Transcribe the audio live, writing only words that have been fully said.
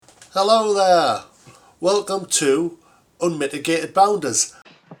Hello there. Welcome to Unmitigated Bounders.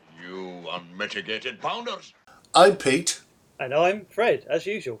 You unmitigated pounders. I'm Pete. And I'm Fred, as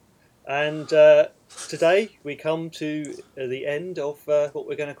usual. And today we come to the end of what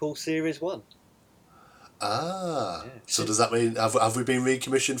we're going to call Series 1. So does that mean, have we been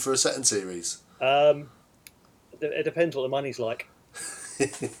recommissioned for a second series? It depends what the money's like.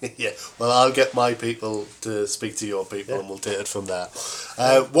 Yeah, well, I'll get my people to speak to your people and we'll take it from there.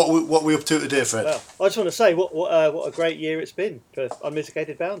 What we up to today, Fred? Well, I just want to say what a great year it's been for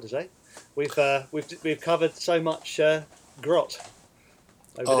Unmitigated Bounders, eh? We've covered so much grot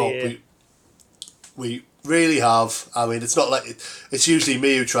over the year. We really have. I mean, it's not like it's usually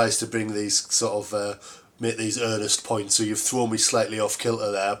me who tries to bring these sort of make these earnest points. So you've thrown me slightly off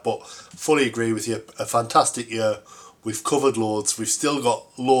kilter there, but fully agree with you. A fantastic year. We've covered loads. We've still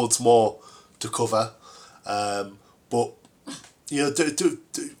got loads more to cover, but you know,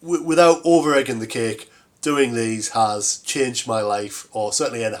 without over egging the cake, doing these has changed my life, or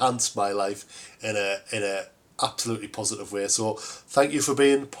certainly enhanced my life in a absolutely positive way. So thank you for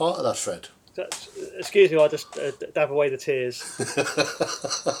being part of that, Fred. Excuse me, I'll just dab away the tears.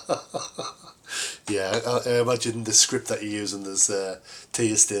 Yeah, I imagine the script that you're using, there's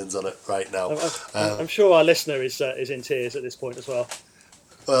tear stains on it right now. I'm sure our listener is in tears at this point as well.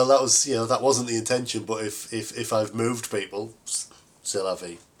 Well, that wasn't the intention, but if I've moved people, c'est la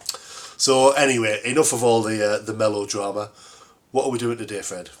vie. So anyway, enough of all the melodrama. What are we doing today,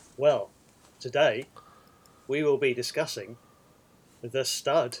 Fred? Well, today we will be discussing the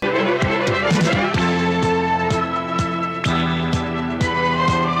stud.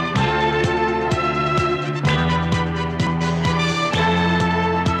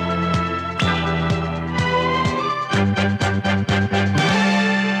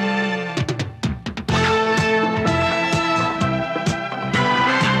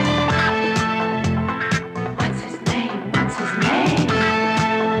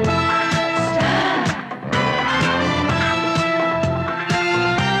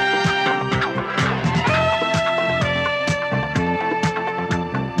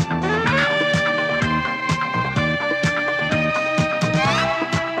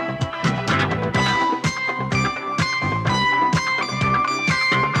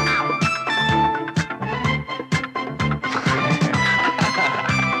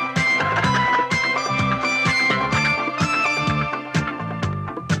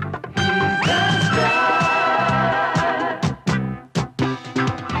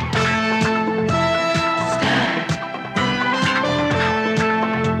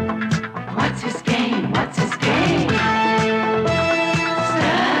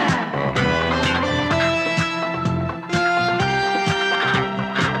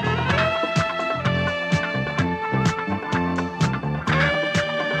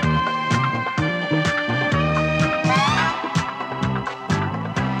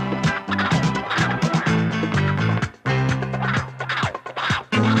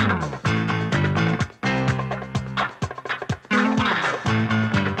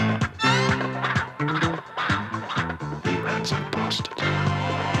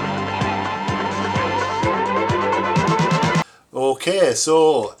 Okay,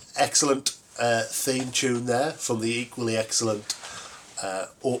 so excellent theme tune there from the equally excellent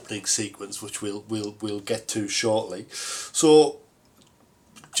opening sequence, which we'll get to shortly. So,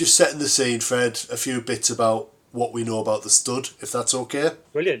 just setting the scene, Fred. A few bits about what we know about the stud, if that's okay.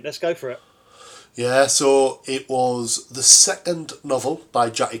 Brilliant. Let's go for it. Yeah. So it was the second novel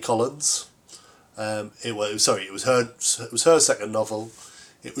by Jackie Collins. It was her second novel.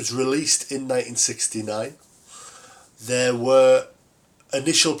 It was released in 1969. There were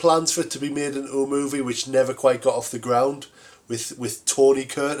initial plans for it to be made into a movie, which never quite got off the ground, with Tony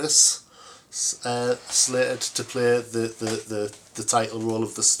Curtis slated to play the title role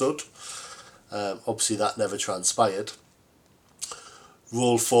of the stud. Obviously, that never transpired.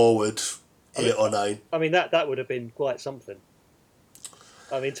 Roll forward 8 or 9. I mean, that would have been quite something.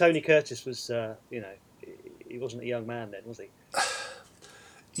 I mean, Tony Curtis was, he wasn't a young man then, was he?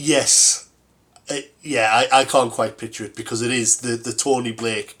 Yes. I can't quite picture it, because it is the Tony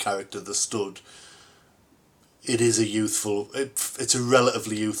Blake character, the stud. It is it's a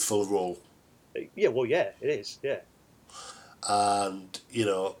relatively youthful role. Yeah, well, yeah, it is, yeah. And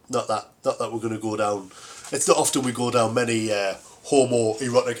not that we're going to go down. It's not often we go down many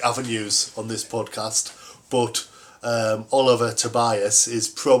homo-erotic avenues on this podcast, but Oliver Tobias is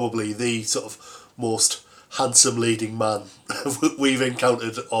probably the sort of most handsome leading man we've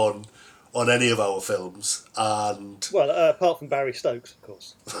encountered on on any of our films, and Well, apart from Barry Stokes, of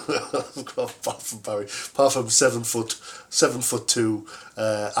course. apart from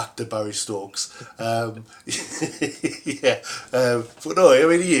 7'2" actor Barry Stokes, yeah, but no, I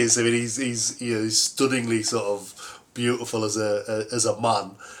mean he is. I mean he's stunningly sort of beautiful as a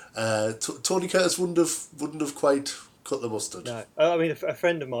man. Tony Curtis wouldn't have quite cut the mustard. No, I mean a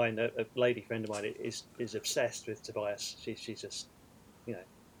friend of mine, a lady friend of mine, is obsessed with Tobias. She's just, you know,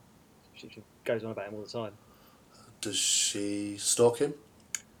 she goes on about him all the time. Does she stalk him?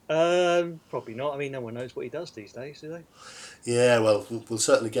 Probably not. I mean, no one knows what he does these days, do they? Yeah, well, we'll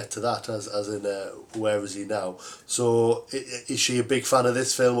certainly get to that, as in where is he now? So, is she a big fan of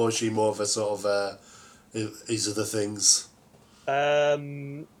this film, or is she more of a sort of his other things?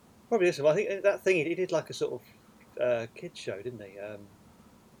 Probably this one. I think that thing he did like a sort of kids show, didn't he?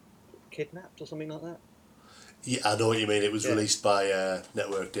 Kidnapped or something like that. Yeah, I know what you mean. It was released by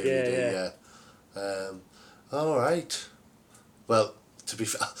Network DVD. Yeah. All right. Well, to be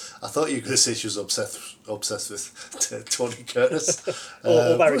fair, I thought you were going to say she was obsessed with Tony Curtis.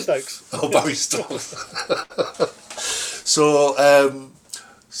 or Barry Stokes. Or Barry Stokes. So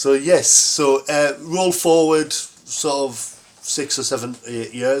yes. So roll forward sort of 6 or 7,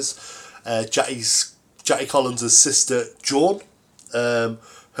 8 years. Jackie Collins' sister Joan.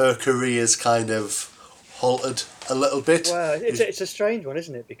 Her career's kind of halted a little bit. Well, it's a strange one,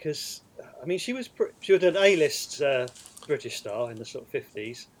 isn't it? Because I mean, she was an A-list British star in the sort of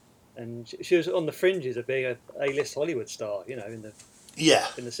 50s, and she was on the fringes of being a A-list Hollywood star, you know, in the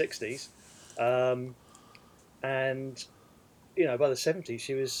 60s, and you know, by the 70s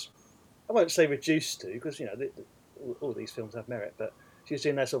she was, I won't say reduced to, because you know all these films have merit, but she was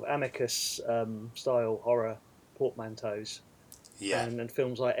doing that sort of Amicus style horror portmanteaus. Yeah. And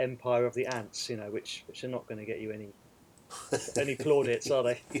films like Empire of the Ants, you know, which are not going to get you any plaudits, are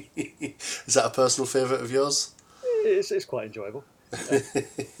they? Is that a personal favourite of yours? It's quite enjoyable. I mean,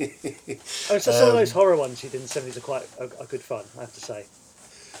 so some of those horror ones she did in the 70s are quite are good fun, I have to say.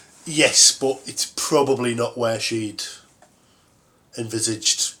 Yes, but it's probably not where she'd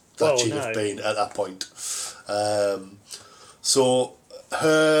envisaged that she'd have been at that point. So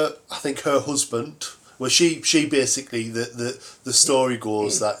I think her husband. Well, she basically the story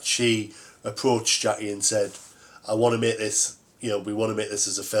goes that she approached Jackie and said, "I want to make this. You know, we want to make this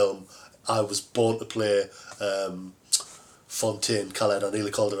as a film. I was born to play Fontaine Khaled. I nearly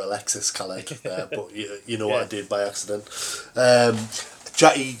called her Alexis Khaled, but you know what I did by accident."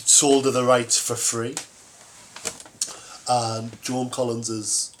 Jackie sold her the rights for free, and Joan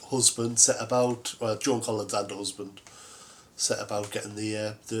Collins' husband Joan Collins and her husband set about getting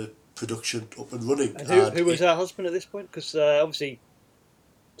the production up and running. And who was her husband at this point? Because obviously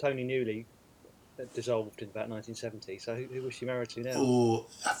Tony Newley dissolved in about 1970. So who was she married to now? Oh,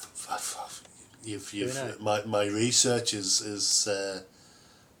 my research has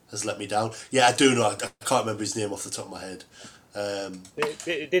let me down. Yeah, I do know. I can't remember his name off the top of my head.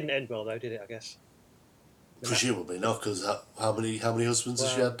 It didn't end well though, did it? I guess. Presumably not, because how many husbands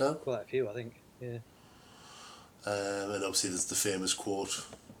has she had now? Quite a few, I think. Yeah. And obviously there's the famous quote.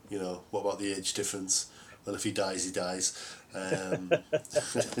 You know, what about the age difference? Well, if he dies, he dies.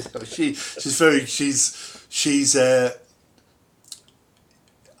 She's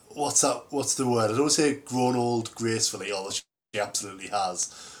what's the word? I don't want to say grown old gracefully, although she absolutely has.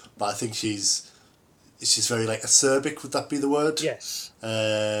 But I think she's very like acerbic. Would that be the word? Yes.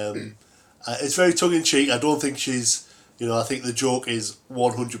 It's very tongue in cheek. I don't think she's. You know, I think the joke is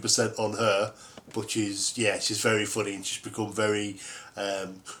 100% on her. But she's very funny, and she's become very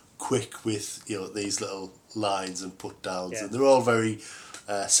quick with these little lines and put downs, and they're all very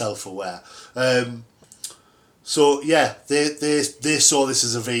self-aware. So yeah, they saw this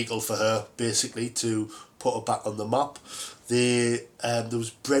as a vehicle for her, basically to put her back on the map. There was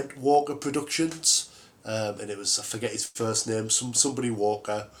Brent Walker Productions, and it was, I forget his first name, somebody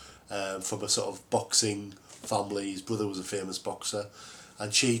Walker, from a sort of boxing family. His brother was a famous boxer.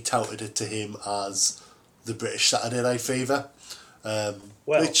 And she touted it to him as the British Saturday Night Fever,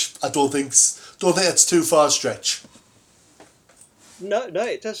 which I don't think that's too far a stretch. No,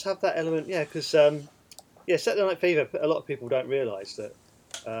 it does have that element, yeah. Because Saturday Night Fever, a lot of people don't realise that,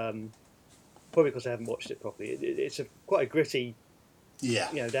 probably because they haven't watched it properly. It's quite a gritty,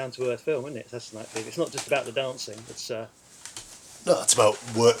 down to earth film, isn't it? Saturday Night Fever. It's not just about the dancing. It's it's about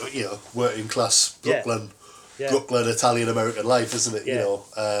working class Brooklyn. Yeah. Brooklyn Italian American life, isn't it? Yeah.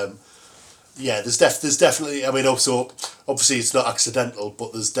 There's definitely. I mean, also obviously it's not accidental,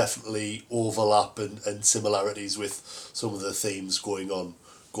 but there's definitely overlap and similarities with some of the themes going on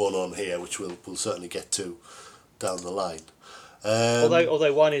here, which we'll certainly get to down the line.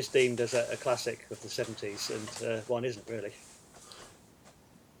 Although one is deemed as a classic of the 70s and one isn't really.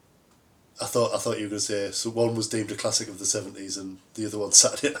 I thought you were going to say, so one was deemed a classic of the 70s and the other one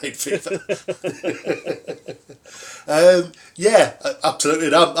Saturday Night Fever. Yeah, absolutely.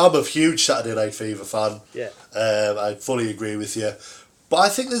 And I'm a huge Saturday Night Fever fan. Yeah. I fully agree with you. But I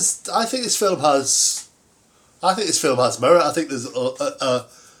think this film has merit. I think there's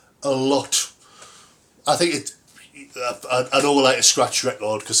a lot. I think it. I know we like to scratch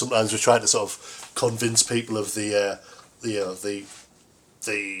record because sometimes we're trying to sort of convince people of the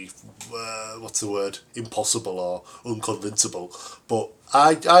what's the word, impossible or unconvincible. But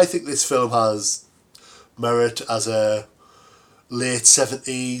I think this film has merit as a late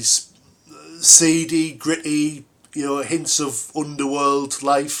 70s seedy, gritty, hints of underworld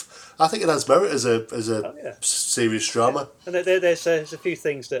life. I think it has merit as a serious drama. And there's a few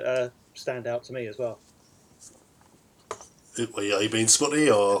things that stand out to me as well. Are you being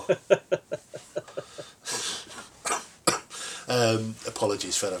smutty or?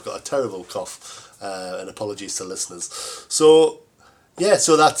 Apologies, Fred. I've got a terrible cough, and apologies to listeners. So, yeah.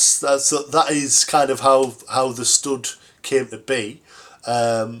 So that is kind of how the stud came to be,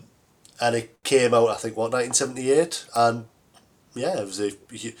 and it came out, I think, 1978, and yeah, it was a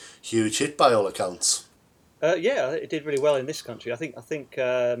huge hit by all accounts. Yeah, it did really well in this country.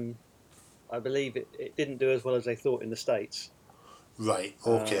 I believe it didn't do as well as they thought in the States. Right.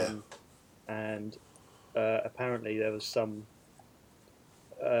 Okay. And apparently there was some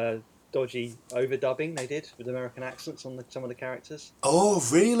dodgy overdubbing they did with American accents on some of the characters. Oh,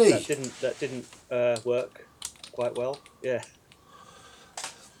 really? That didn't work quite well. Yeah.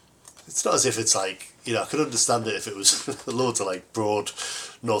 It's not as if it's like, I could understand it if it was loads of like broad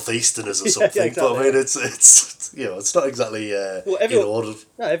northeasterners or something. Yeah, exactly. But I mean, it's it's not exactly in order.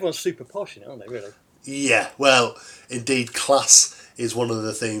 No, everyone's super posh in it, aren't they? Really? Yeah. Well, indeed, class is one of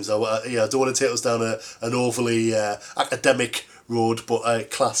the themes. I don't want to take us down an overly academic road, but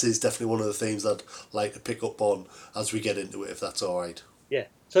class is definitely one of the themes I'd like to pick up on as we get into it, if that's all right. Yeah.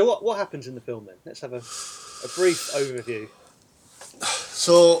 So what happens in the film then? Let's have a brief overview.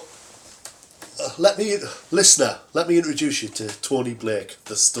 So, let me introduce you to Tony Blake,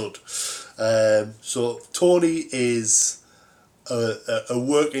 the stud. So Tony is a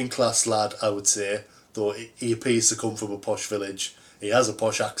working class lad, I would say, though he appears to come from a posh village. He has a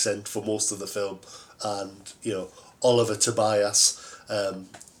posh accent for most of the film, and Oliver Tobias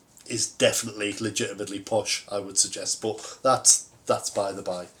is definitely legitimately posh, I would suggest, but that's by the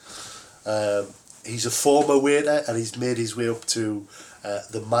by. He's a former waiter, and he's made his way up to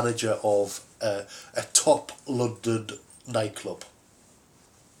the manager of a top London nightclub,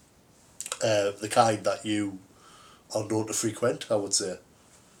 the kind that you are known to frequent, I would say.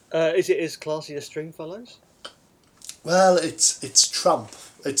 Is it as classy as Stringfellows? Well, it's Tramp.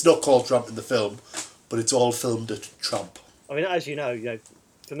 It's not called Tramp in the film, but it's all filmed at Tramp. I mean, as you know,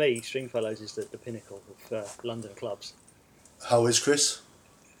 for me, Stringfellows is the pinnacle of London clubs. How is Chris?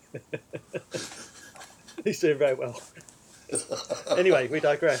 He's doing very well. Anyway, we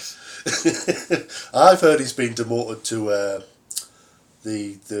digress. I've heard he's been demoted to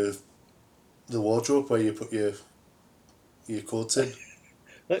the wardrobe where you put your coats in.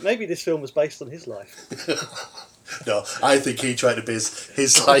 Maybe this film was based on his life. No, I think he tried to base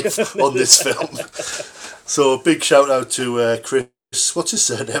his life on this film. So big shout out to Chris. What's his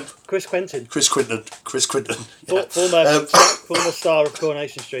surname? Chris Quentin. Chris Quinton. Yeah. Former star of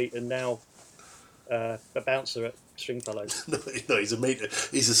Coronation Street and now a bouncer at Stringfellows. No, he's a meter.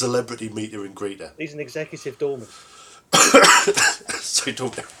 He's a celebrity meter and greeter. He's an executive doorman. So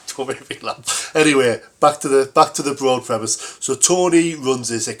don't make me laugh. Anyway, back to the broad premise. So Tony runs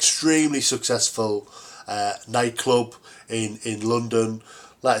this extremely successful nightclub in London.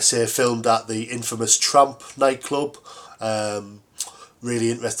 Like I say, filmed at the infamous Tramp nightclub.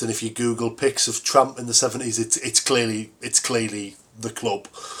 Really interesting. If you Google pics of Tramp in the 70s, it's clearly the club.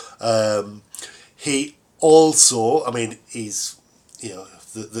 He also, I mean, he's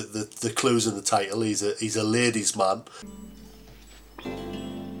the clues in the title. He's a ladies' man.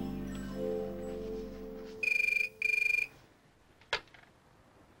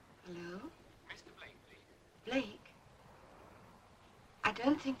 Hello? Mr. Blake, please. Blake? I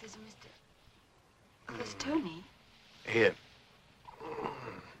don't think there's a Mr. Oh, there's Tony. Here.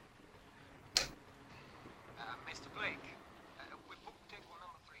 Mr. Blake, we booked table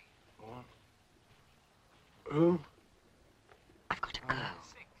number 3. What? Who? I've got a girl.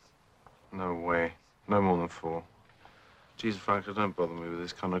 6. No way. No more than 4. Jesus, Frank, don't bother me with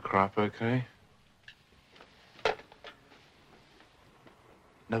this kind of crap, okay?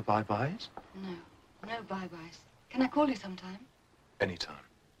 No bye-byes? No bye-byes. Can I call you sometime? Anytime.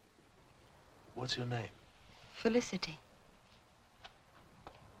 What's your name? Felicity.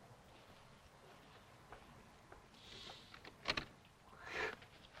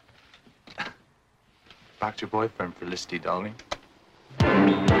 Back to your boyfriend, Felicity, darling.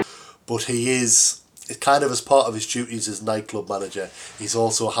 But he is, kind of as part of his duties as nightclub manager, he's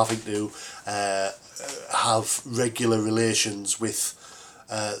also having to have regular relations with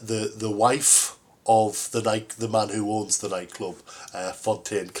the wife of the man who owns the nightclub,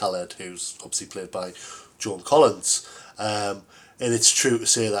 Fontaine Khaled, who's obviously played by Joan Collins. And it's true to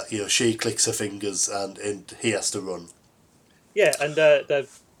say that, you know, she clicks her fingers and he has to run. Yeah, and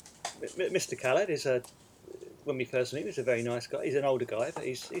Mr. Khaled is when we first meet him, he's a very nice guy. He's an older guy, but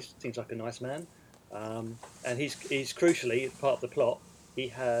he seems like a nice man. And he's crucially, as part of the plot, he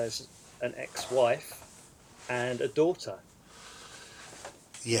has an ex-wife and a daughter.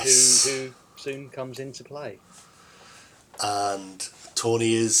 Yes. Who soon comes into play. And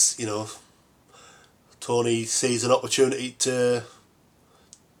Tony is, you know, Tony sees an opportunity to,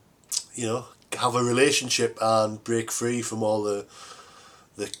 you know, have a relationship and break free from all the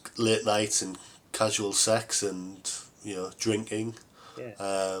late nights and casual sex and, you know, drinking.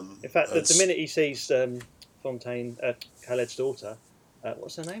 Yeah. In fact, the minute he sees Fontaine, Khaled's daughter,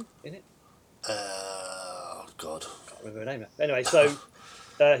 what's her name in it? Oh God, Can't remember her name. Anyway, so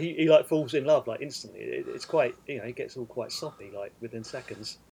he like falls in love like instantly. It's quite, you know, he gets all quite soppy like within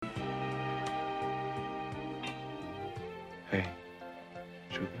seconds. Hey,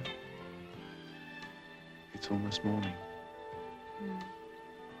 sugar. It's almost morning.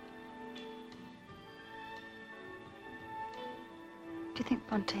 Do you think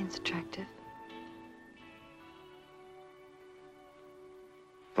Fontaine's attractive?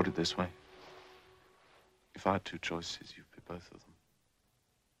 Put it this way. If I had two choices, you'd be both of them.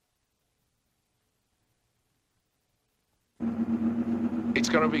 It's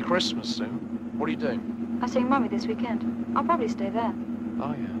going to be Christmas soon. What are you doing? I'm seeing Mummy this weekend. I'll probably stay there.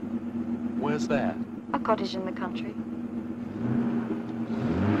 Oh, yeah. Where's that? A cottage in the country.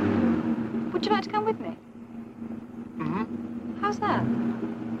 Would you like to come with me? Mm-hmm. How's that?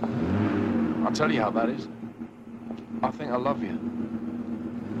 I'll tell you how that is. I think I love you.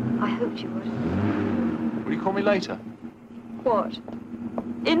 I hoped you would. Will you call me later? What?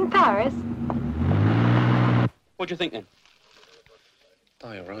 In Paris? What do you think then?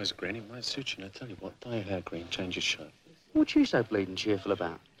 Dye your eyes green, it might suit you. And I tell you what, dye your hair green, change your shirt. What you so bleeding cheerful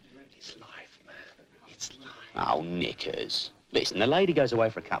about? It's life, man. It's life. Oh, knickers. Listen, the lady goes away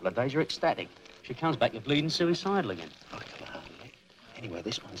for a couple of days, you're ecstatic. She comes back, you're bleeding suicidal again. I can handle it. Anyway,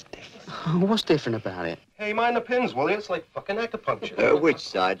 this one's different. Oh, what's different about it? Hey, mind the pins, will you? It's like fucking acupuncture. Which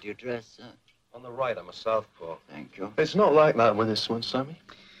side do you dress, sir? On the right, I'm a southpaw. Thank you. It's not like that with this one, Sammy.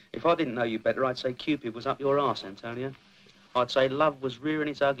 If I didn't know you better, I'd say Cupid was up your arse, Antonio. I'd say love was rearing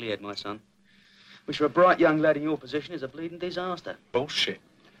its ugly head, my son. Which for a bright young lad in your position is a bleeding disaster. Bullshit.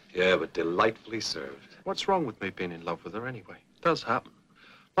 Yeah, but delightfully served. What's wrong with me being in love with her anyway? It does happen.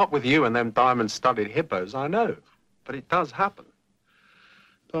 Not with you and them diamond-studded hippos, I know. But it does happen.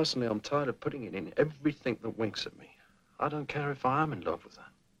 Personally, I'm tired of putting it in everything that winks at me. I don't care if I am in love with her.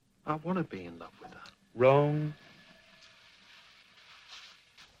 I want to be in love with her. Wrong.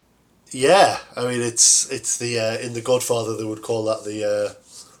 Yeah, I mean it's the in The Godfather they would call that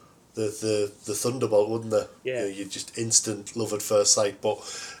the thunderbolt, wouldn't they? Yeah. You just instant love at first sight, but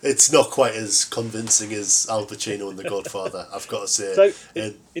it's not quite as convincing as Al Pacino in The Godfather, I've got to say. So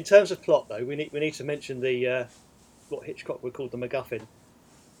in terms of plot though, we need to mention the what Hitchcock would call the MacGuffin,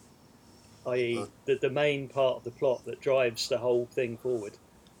 i.e. the main part of the plot that drives the whole thing forward,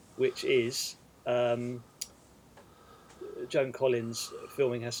 which is Joan Collins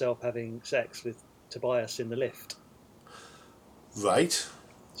filming herself having sex with Tobias in the lift. Right.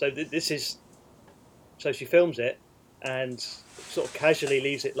 So so she films it and sort of casually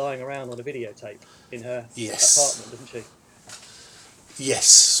leaves it lying around on a videotape in her apartment, doesn't she? Yes,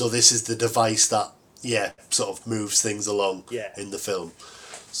 so this is the device that, sort of moves things along in the film.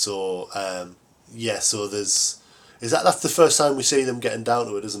 So, so there's... That's the first time we see them getting down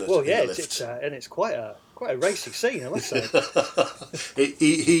to it, isn't it? Well, yeah, it's quite a racy scene, I must say.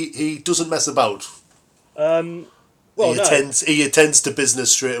 he doesn't mess about. Well, he attends to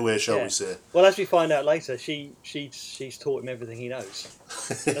business straight away, shall we say? Well, as we find out later, she's taught him everything he knows.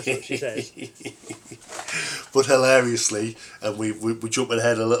 That's what she says. But hilariously, and we're jumping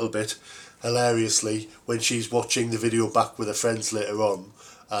ahead a little bit. Hilariously, when she's watching the video back with her friends later on,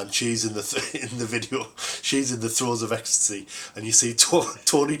 and she's in the video, she's in the throes of ecstasy, and you see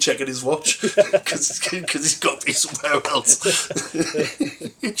Tony checking his watch because he's got to be somewhere else.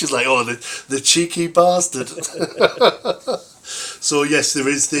 It's just like, oh, the cheeky bastard. So yes, there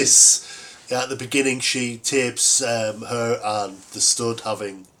is this. At the beginning, she tapes her and the stud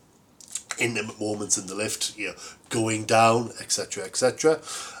having intimate moments in the lift, going down, etc., etc.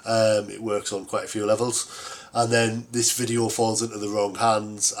 It works on quite a few levels, and then this video falls into the wrong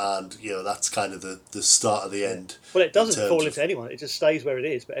hands, and that's kind of the start of the end. Well, it doesn't fall into anyone; it just stays where it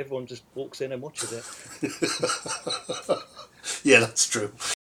is. But everyone just walks in and watches it. Yeah, that's true.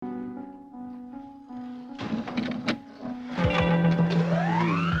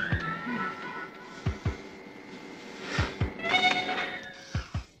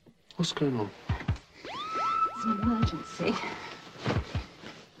 What's going on? It's an emergency.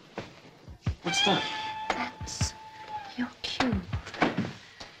 What's that? That's your cue.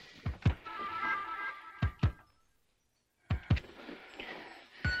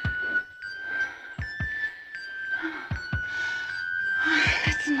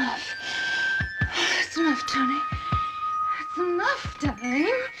 That's enough. That's enough, Tony. That's enough,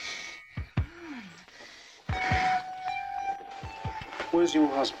 darling. Where's your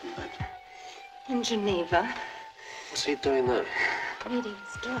husband then? In Geneva, What's he doing there? meeting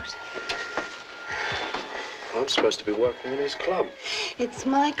his daughter. I'm supposed to be working in his club. It's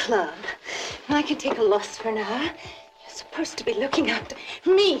my club. I can take a loss for an hour. You're supposed to be looking after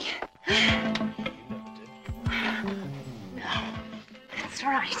me. No, that's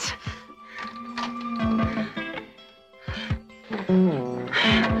right.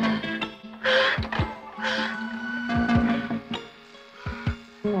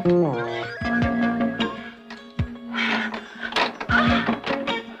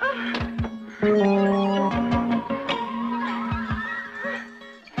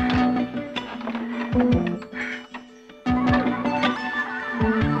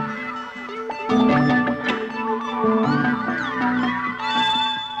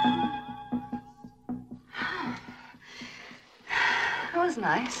 That was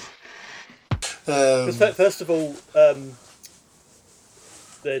nice. First of all,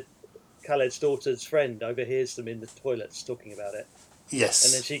 the Khaled's daughter's friend overhears them in the toilets talking about it. Yes.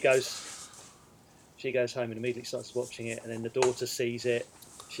 And then she goes home and immediately starts watching it, and then the daughter sees it,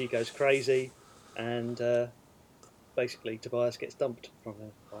 she goes crazy, and basically Tobias gets dumped from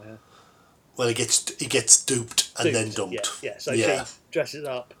her by her. Well, he gets duped and then dumped. Yeah. So she dresses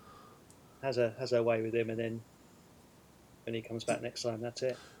up, has her way with him, and then when he comes back next time, that's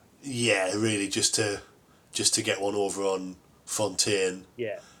it. Yeah, really, just to get one over on Fontaine.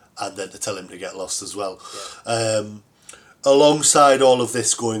 Yeah. And then to tell him to get lost as well. Yeah. Alongside all of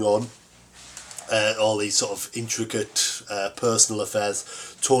this going on, all these sort of intricate personal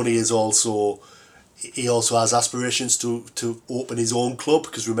affairs, Tony is also has aspirations to open his own club,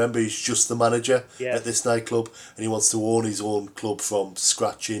 because remember, he's just the manager at this nightclub, and he wants to own his own club from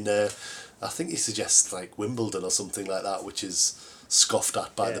scratch in I think he suggests like Wimbledon or something like that, which is scoffed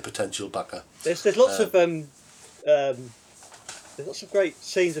at by the potential backer. There's lots of there's lots of great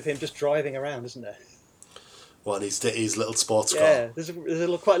scenes of him just driving around, isn't there? Well, and his little sports car. Yeah, there's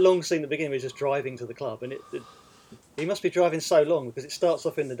a quite long scene at the beginning where he's just driving to the club, and he must be driving so long because it starts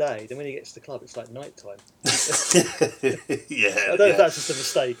off in the day, then when he gets to the club it's like night time. Yeah. I don't know if that's just a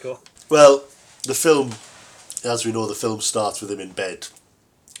mistake or... Well, the film, as we know, the film starts with him in bed,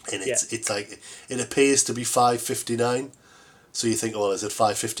 and it's like, it appears to be 5:59, so you think, well, is it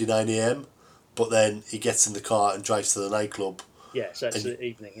 5:59 a.m? But then he gets in the car and drives to the nightclub. Yeah, so it's the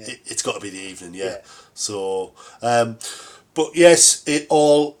evening. Yeah. It's got to be the evening, yeah. So, but yes, it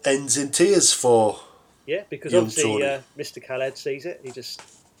all ends in tears for... Yeah, because young obviously Tony. Mr. Khaled sees it. He just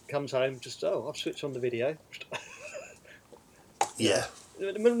comes home, I've switched on the video. Yeah.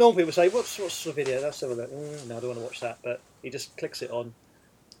 Normal people say, what's the video? That's no, I don't want to watch that. But he just clicks it on,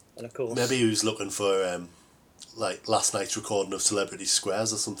 and of course... Maybe he was looking for like last night's recording of Celebrity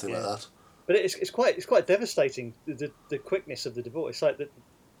Squares or something like that. But it's quite devastating, the quickness of the divorce. It's like that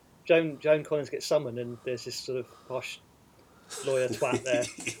Joan Collins gets summoned, and there's this sort of posh lawyer twat there.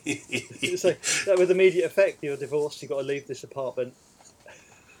 It's like that with immediate effect. You're divorced. You've got to leave this apartment.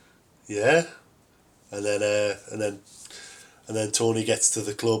 Yeah, and then Tony gets to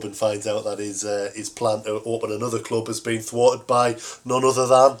the club and finds out that his plan to open another club has been thwarted by none other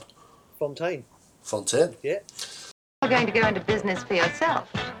than Fontaine. Yeah. You're going to go into business for yourself.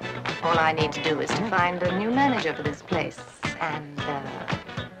 All I need to do is to find a new manager for this place, and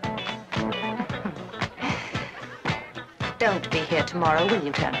don't be here tomorrow, will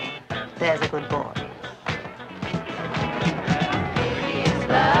you, Tony? There's a good boy. It's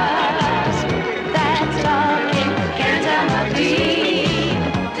lust that's talking, can't tell my feet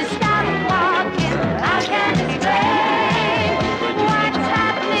to stop walking. I can't explain what's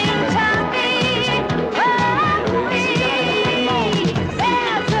happening to me. Oh, me.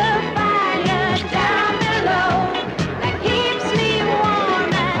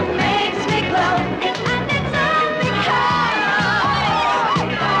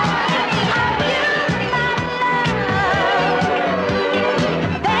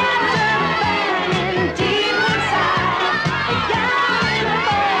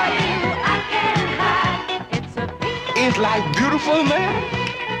 life beautiful, man?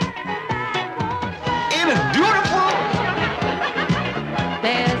 Ain't it beautiful?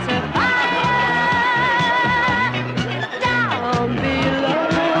 There's a fire down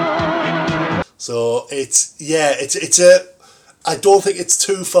below. So it's a. I don't think it's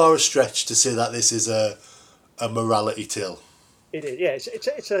too far a stretch to say that this is a morality tale. It is, yeah. It's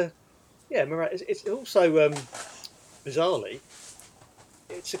also bizarrely,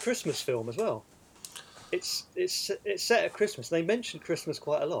 it's a Christmas film as well. It's set at Christmas. They mention Christmas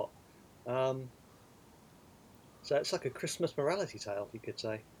quite a lot, so it's like a Christmas morality tale, you could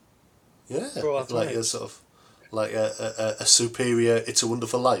say. Yeah, For our like time. a sort of like a superior It's a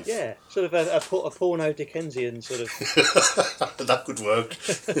Wonderful Life. Yeah, sort of a porno Dickensian sort of. That could work.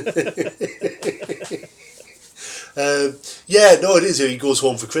 Yeah, no, it is. He goes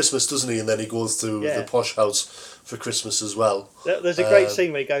home for Christmas, doesn't he? And then he goes to the posh house for Christmas as well. There's a great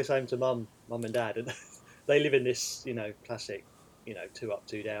scene where he goes home to mum and dad, and they live in this, classic, 2 up,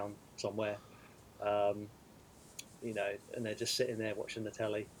 2 down somewhere, and they're just sitting there watching the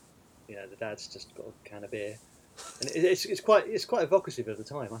telly. The dad's just got a can of beer, and it's quite evocative of the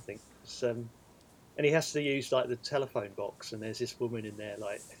time, I think. And he has to use like the telephone box, and there's this woman in there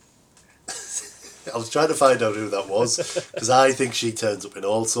like. I was trying to find out who that was because I think she turns up in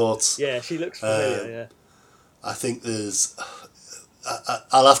all sorts. Yeah, she looks familiar. Yeah. I think there's.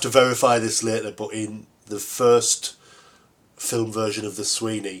 I'll have to verify this later, but in the first film version of The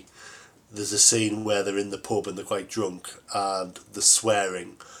Sweeney, there's a scene where they're in the pub and they're quite drunk and they're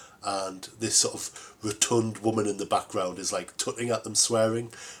swearing, and this sort of rotund woman in the background is like tutting at them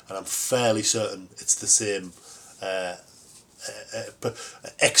swearing, and I'm fairly certain it's the same.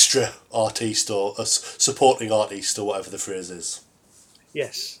 Extra artiste or a supporting artiste or whatever the phrase is.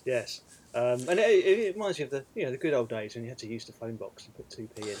 Yes. And it reminds you of the the good old days when you had to use the phone box and put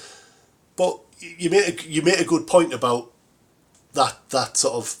 2p in. But you made a good point about that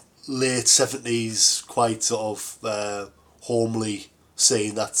sort of late 70s quite sort of homely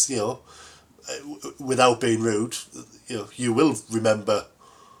scene. That's without being rude, you will remember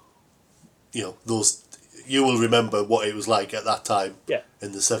those. You will remember what it was like at that time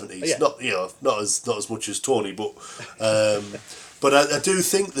in the 70s. Yeah. Not as much as Tony, but but I do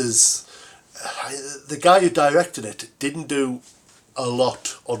think there's the guy who directed it didn't do a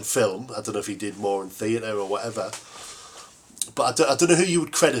lot on film. I don't know if he did more in theatre or whatever. But I don't know who you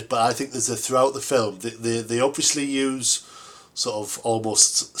would credit. But I think there's throughout the film they obviously use sort of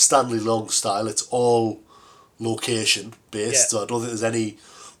almost Stanley Long style. It's all location based, so I don't think there's any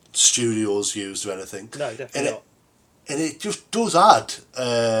studios used or anything. No, definitely not. And it just does add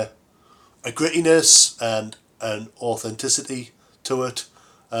a grittiness and an authenticity to it.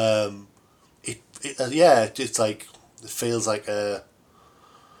 It's like it feels like a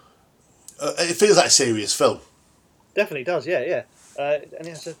serious film. Definitely does, yeah. And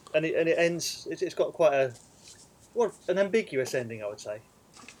it ends. It's got quite an ambiguous ending, I would say.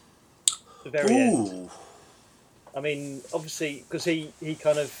 The very end. I mean, obviously, because he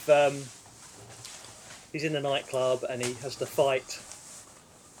kind of he's in the nightclub and he has to fight,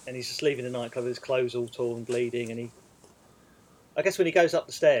 and he's just leaving the nightclub with his clothes all torn, bleeding, and I guess when he goes up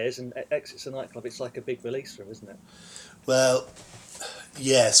the stairs and exits the nightclub, it's like a big release for him, isn't it? Well,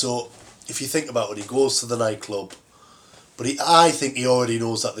 yeah. So if you think about it, he goes to the nightclub, but I think he already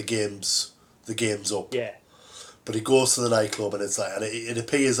knows that the game's up. Yeah. But he goes to the nightclub and it's like, and it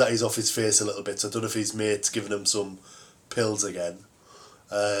appears that he's off his face a little bit. So I don't know if his mate's giving him some pills again.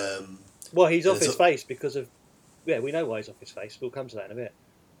 Well, he's off his face because of, we know why he's off his face. We'll come to that in a bit.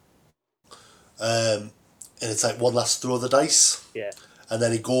 And it's like one last throw of the dice. Yeah. And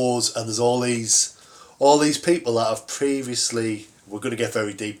then he goes and there's all these people that have previously, we're going to get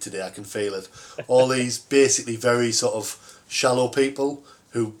very deep today, I can feel it. All these basically very sort of shallow people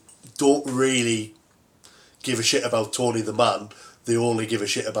who don't really give a shit about Tony the man. They only give a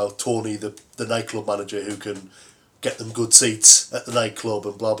shit about Tony the nightclub manager who can get them good seats at the nightclub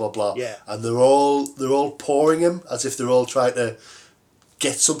and blah blah blah. Yeah. And they're all pouring him as if they're all trying to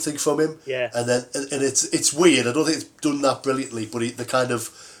get something from him. Yeah. And then and it's weird. I don't think it's done that brilliantly, but they're kind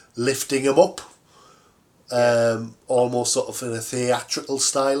of lifting him up, almost sort of in a theatrical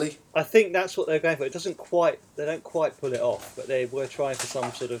style. I think that's what they're going for. They don't quite pull it off, but they were trying for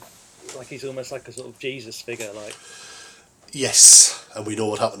some sort of, like he's almost like a sort of Jesus figure, like. Yes, and we know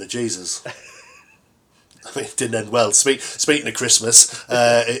what happened to Jesus. I mean, it didn't end well. Speaking of Christmas,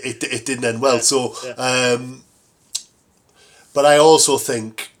 it didn't end well. So, but I also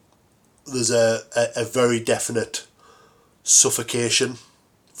think there's a very definite suffocation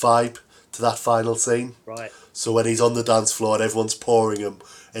vibe to that final scene. Right. So when he's on the dance floor and everyone's pouring him,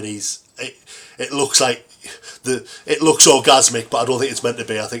 and it looks like it looks orgasmic, but I don't think it's meant to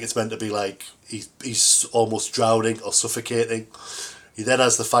be. I think it's meant to be like he's almost drowning or suffocating. He then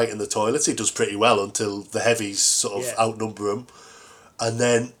has the fight in the toilets. He does pretty well until the heavies sort of outnumber him, and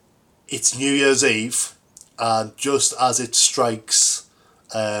then it's New Year's Eve, and just as it strikes,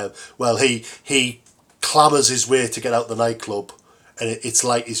 he clamours his way to get out the nightclub, and it's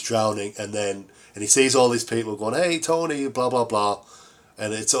like he's drowning, and he sees all these people going, "Hey Tony," blah blah blah,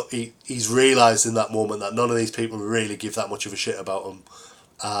 and he's realised in that moment that none of these people really give that much of a shit about him,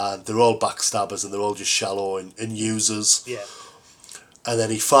 and they're all backstabbers and they're all just shallow and users. Yeah. And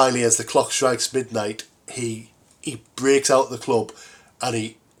then he finally, as the clock strikes midnight, he breaks out the club, and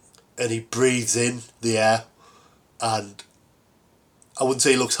he breathes in the air, and I wouldn't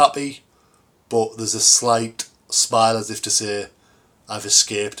say he looks happy, but there's a slight smile as if to say, "I've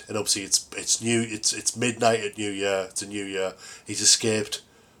escaped." And obviously it's midnight at New Year. It's a new year. He's escaped,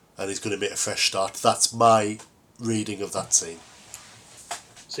 and he's going to make a fresh start. That's my reading of that scene.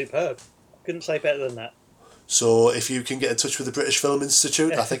 Superb. Couldn't say better than that. So if you can get in touch with the British Film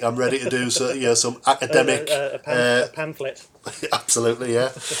Institute, I think I'm ready to do some academic a pamphlet. Absolutely,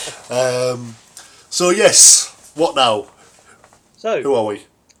 yeah. So yes, what now? So who are we?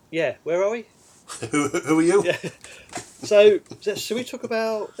 Yeah, where are we? who are you? Yeah. So should we talk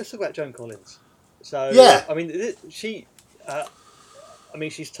about? Let's talk about Joan Collins. So yeah, I mean she's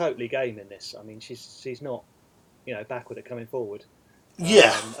totally game in this. I mean she's not backward at coming forward.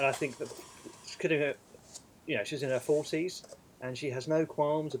 Yeah, and I think that she's in her 40s and she has no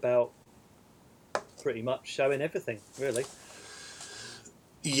qualms about pretty much showing everything, really.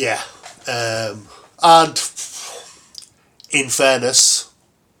 Yeah, and in fairness,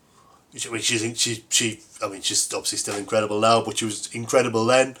 she's obviously still incredible now, but she was incredible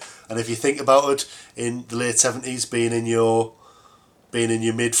then. And if you think about it, in the late 70s, being in your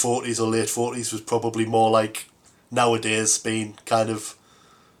mid 40s or late 40s was probably more like nowadays being kind of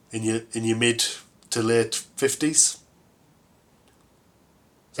in your mid to late 50s.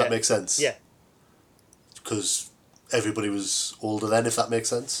 Does that make sense? Yeah. Because everybody was older then, if that makes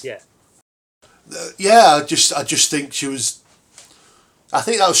sense. Yeah. I just think she was. I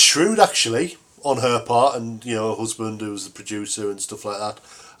think that was shrewd actually on her part, and her husband who was the producer and stuff like that.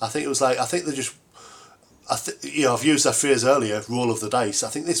 I think it was like I've used that phrase earlier, roll of the dice. I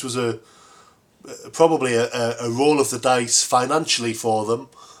think this was probably a roll of the dice financially for them,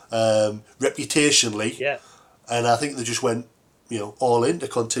 reputationally. Yeah. And I think they just went all in to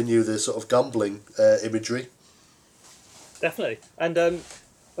continue the sort of gambling imagery. Definitely, and I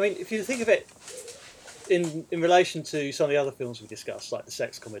mean, if you think of it in relation to some of the other films we discussed, like the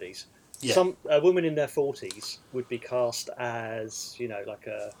sex comedies, a woman in their 40s would be cast as like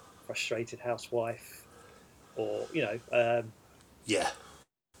a frustrated housewife, or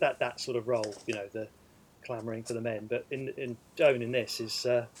that sort of role, the clamouring for the men. But in Joan in this is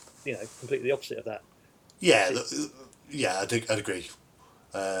completely the opposite of that. I'd agree.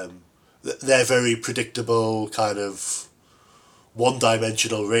 They're very predictable, kind of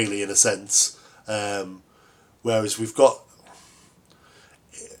one-dimensional, really, in a sense. Whereas we've got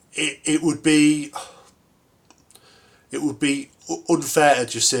it would be unfair to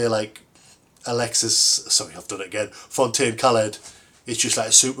just say like I've done it again. Fontaine Khaled is just like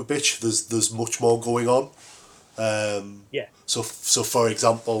a super bitch. There's much more going on. So for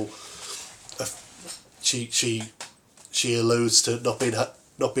example, she alludes to not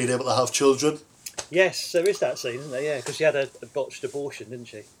being able to have children. Yes, there is that scene, isn't there? Yeah, because she had a botched abortion, didn't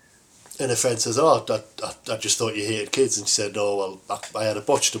she? And a friend says, "Oh, I just thought you hated kids," and she said, "No, well, I had a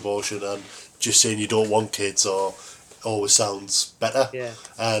botched abortion, and just saying you don't want kids always sounds better." Yeah.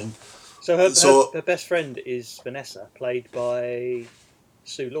 And so her best friend is Vanessa, played by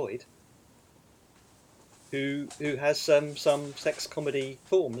Sue Lloyd, who has some sex comedy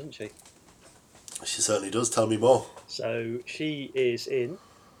form, doesn't she? She certainly does. Tell me more. So she is in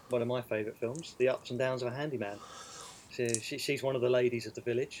one of my favourite films, The Ups and Downs of a Handyman. So she's one of the ladies of the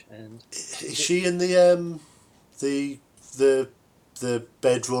village, and is she in the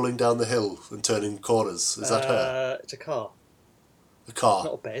bed rolling down the hill and turning corners? Is that her? It's a car. A car.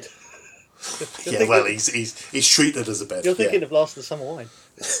 Not a bed. He's treated as a bed. You're thinking of Last of the Summer Wine.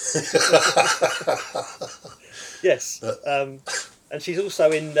 Yes, and she's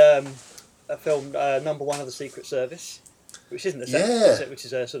also in a film, Number One of the Secret Service, which isn't a sex, which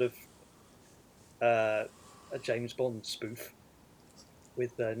is a sort of a James Bond spoof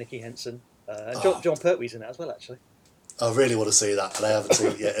with Nicky Henson. And John Pertwee's in that as well, actually. I really want to see that, and I haven't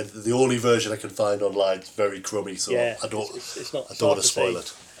seen it yet. And the only version I can find online is very crummy, so I don't want to spoil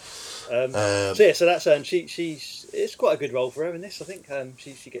it. So that's her, and it's quite a good role for her in this. I think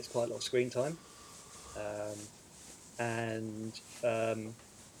she gets quite a lot of screen time. and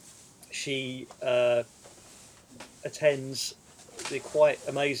she attends the quite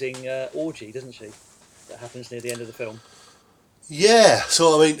amazing orgy, doesn't she? That happens near the end of the film. Yeah,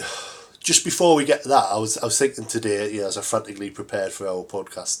 so I mean, just before we get to that, I was thinking today, as I frantically prepared for our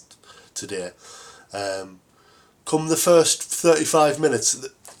podcast today, come the first 35 minutes,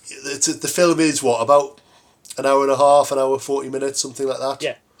 the film is what, about an hour and a half, an hour 40 minutes, something like that?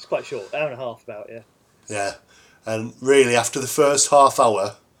 Yeah, it's quite short, hour and a half about, yeah. Yeah, and really after the first half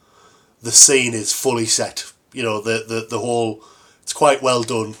hour, the scene is fully set. The whole, it's quite well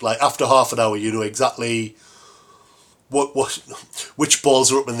done. Like after half an hour, you know exactly which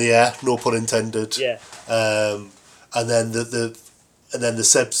balls are up in the air, no pun intended. Yeah. And then the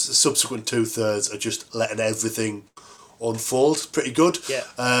subsequent 2/3 are just letting everything unfold. Pretty good. Yeah.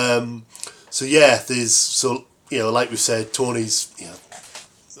 So yeah, like we said, Tony's,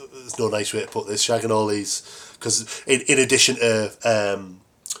 there's no nice way to put this, shagging all these, because in addition to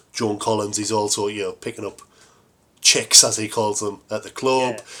Joan Collins, he's also picking up chicks, as he calls them, at the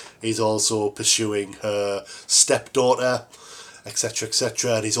club. Yeah. He's also pursuing her stepdaughter, etc.,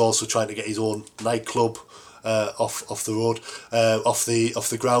 etc., and he's also trying to get his own nightclub off the road, off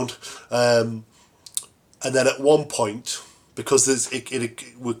the ground. And then at one point, because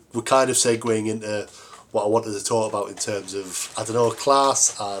we're kind of segueing into what I wanted to talk about in terms of, I don't know,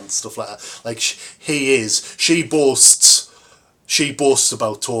 class and stuff like that. Like she boasts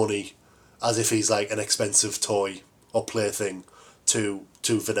about Tony as if he's like an expensive toy or plaything to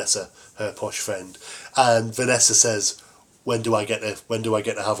Vanessa, her posh friend, and Vanessa says, "When do I get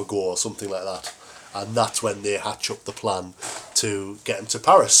to have a go?" or something like that, and that's when they hatch up the plan to get him to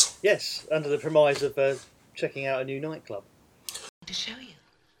Paris. Yes, under the premise of checking out a new nightclub. To show you.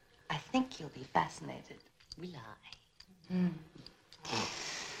 I think you'll be fascinated. Will I?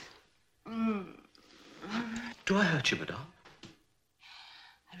 Do I hurt you, madame?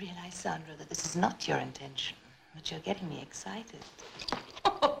 I realize, Sandra, that this is not your intention, but you're getting me excited.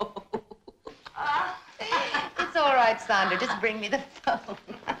 It's all right, Sandra. Just bring me the phone.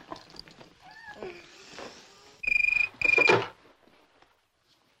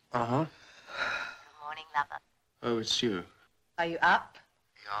 Uh-huh. Good morning, lover. Oh, it's you. Are you up?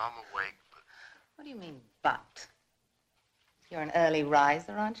 Yeah, I'm awake, but... What do you mean, but? You're an early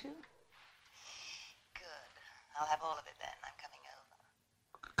riser, aren't you? Good. I'll have all of it then. I'm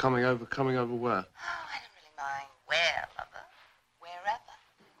coming over. Coming over where? Oh, I don't really mind where, lover. Wherever.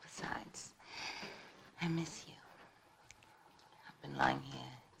 Besides, I miss you. I've been lying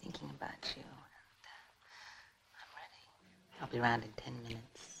here thinking about you, and I'm ready. I'll be around in 10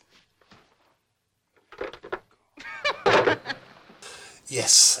 minutes.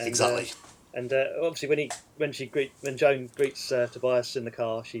 Yes, exactly. And obviously, when Joan greets Tobias in the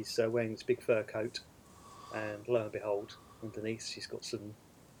car, she's wearing this big fur coat, and lo and behold, underneath she's got some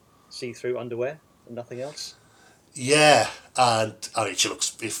see-through underwear and nothing else. Yeah, and I mean, she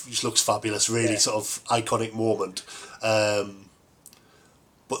looks fabulous. Really, sort of iconic moment.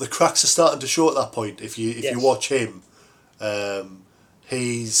 But the cracks are starting to show at that point. If you watch him,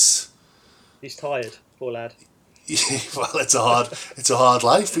 he's tired, poor lad. Well, it's a hard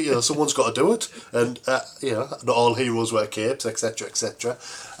life, but someone's got to do it, and not all heroes wear capes, etc., etc.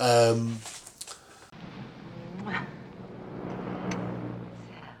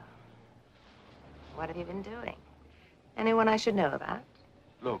 What have you been doing? Anyone I should know about?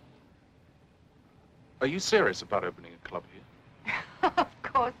 Look, are you serious about opening a club here? Of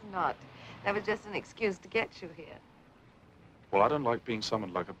course not. That was just an excuse to get you here. Well, I don't like being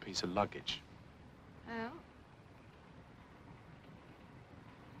summoned like a piece of luggage. Oh?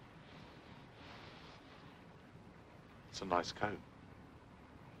 It's a nice coat.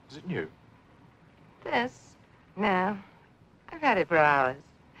 Is it new? This? No. I've had it for hours.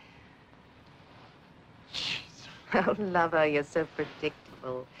 Oh, lover, you're so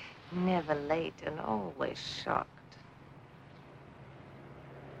predictable. Never late and always shocked.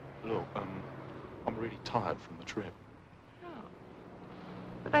 Look, I'm really tired from the trip. Oh.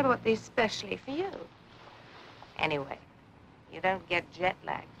 But I bought these specially for you. Anyway, you don't get jet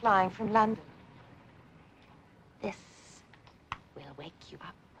lag flying from London. This will wake you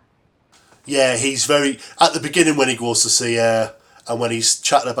up. Yeah, he's very, at the beginning when he goes to see her, and when he's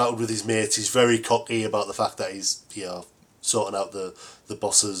chatting about it with his mates, he's very cocky about the fact that he's, sorting out the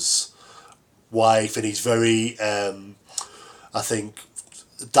boss's wife, and he's very, I think,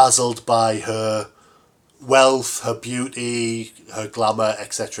 dazzled by her wealth, her beauty, her glamour,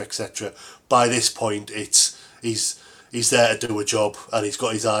 etc., etc. By this point, he's there to do a job, and he's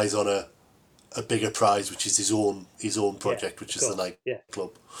got his eyes on a bigger prize, which is his own project, which is the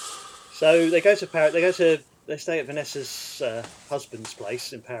nightclub. So they go to Paris. They stay at Vanessa's husband's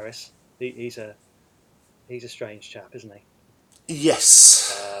place in Paris. He's a strange chap, isn't he?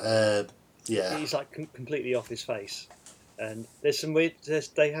 Yes. Yeah. He's like completely off his face, and there's some weird.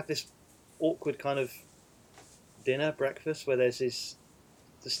 They have this awkward kind of breakfast where there's this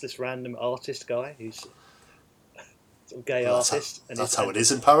random artist guy who's sort of gay artist. That's how it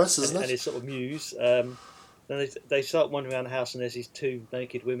is in Paris, isn't it? And his sort of muse. Then they start wandering around the house, and there's these two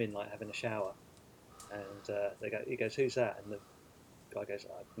naked women like having a shower, and he goes, "Who's that?" And the guy goes,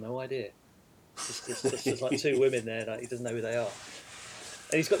 "I have no idea. Just like two women there, like he doesn't know who they are."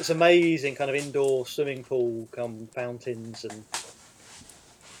 And he's got this amazing kind of indoor swimming pool, come fountains, and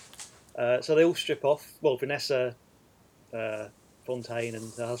so they all strip off. Well, Vanessa, Fontaine,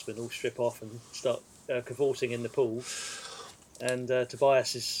 and her husband all strip off and start cavorting in the pool. And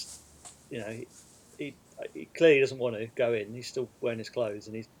Tobias is, he clearly doesn't want to go in. He's still wearing his clothes,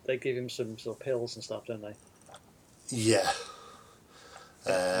 and they give him some sort of pills and stuff, don't they? Yeah.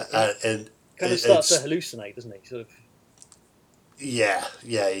 And kind of starts to hallucinate, doesn't he? Sort of. Yeah.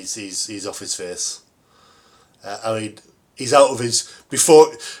 He's off his face. I mean, he's out of his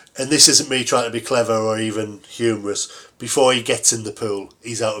before, and this isn't me trying to be clever or even humorous. Before he gets in the pool,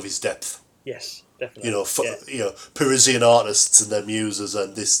 he's out of his depth. Yes, definitely. Parisian artists and their muses,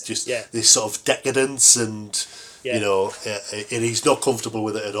 and this sort of decadence, and and he's not comfortable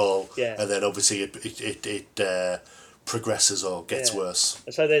with it at all. Yeah. And then obviously it progresses or gets worse.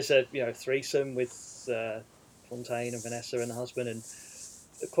 And so there's a threesome with Fontaine and Vanessa and the husband, and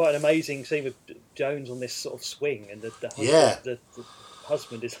quite an amazing scene with Jones on this sort of swing, and the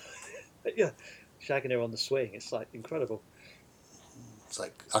husband is shagging her on the swing. It's like incredible. It's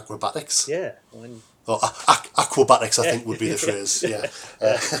like acrobatics. Yeah. Aquabatics, I think would be the phrase. Yeah.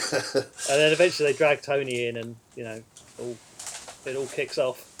 And then eventually they drag Tony in, and it all kicks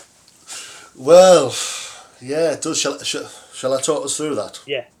off. Well, yeah, it does. Shall I talk us through that?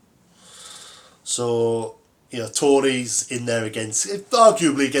 Yeah. So, Tony's in there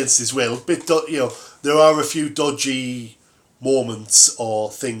arguably against his will. There are a few dodgy moments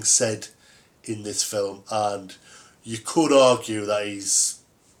or things said in this film, and you could argue that he's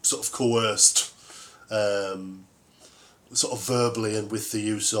sort of coerced, sort of verbally and with the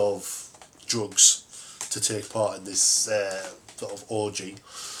use of drugs to take part in this sort of orgy.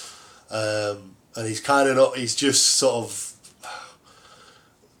 And he's kind of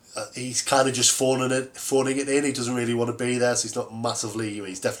just phoning it in. He doesn't really want to be there, so he's not massively.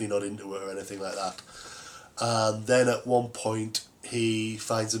 He's definitely not into it or anything like that. And then at one point, he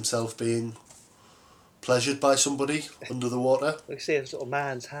finds himself being pleasured by somebody under the water. We see a sort of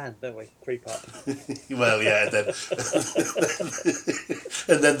man's hand, don't we? Creep up. Well, yeah, and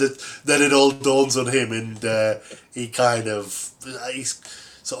then it all dawns on him, and he sort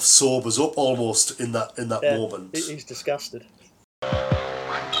of sobers up almost in that moment. He's disgusted.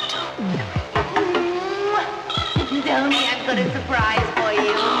 Tony, I've got a surprise for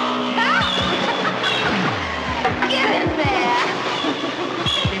you. Get in there.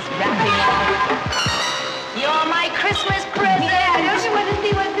 This wrapping up. You're my Christmas present. Yeah, don't you want to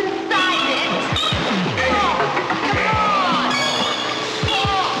see what's inside it? Come on.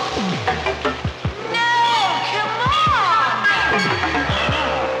 No, come on.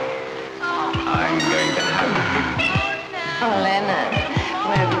 I'm going to have you. Oh, Leonard,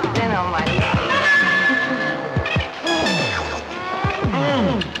 where have you been all my life?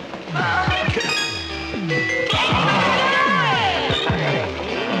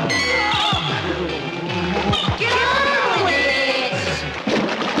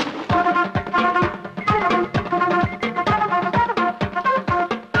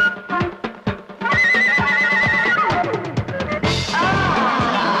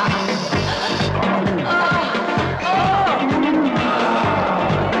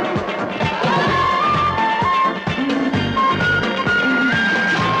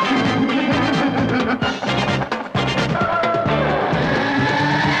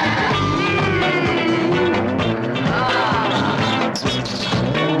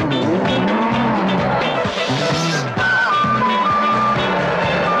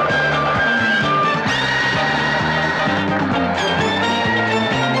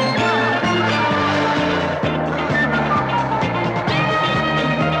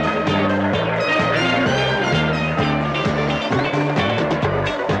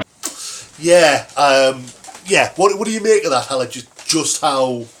 Yeah. What do you make of that, Helen? Just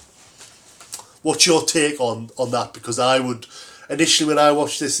how? What's your take on that? Because I would initially, when I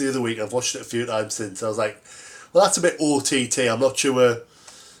watched this the other week, I've watched it a few times since. I was like, well, that's a bit OTT. I'm not sure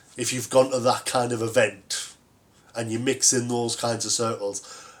if you've gone to that kind of event and you mix in those kinds of circles.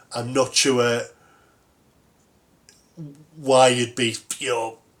 I'm not sure why you'd be, you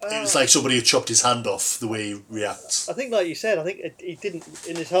know, it was like somebody had chopped his hand off the way he reacts. I think, like you said, I think he didn't,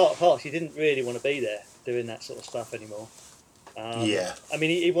 in his heart of hearts, he didn't really want to be there doing that sort of stuff anymore. Yeah. I mean,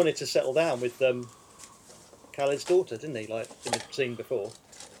 he wanted to settle down with Khaled's daughter, didn't he? Like in the scene before.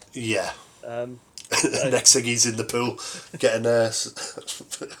 Yeah. So, Next thing he's in the pool, getting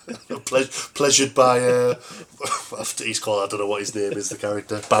pleasured by he's called, I don't know what his name is, the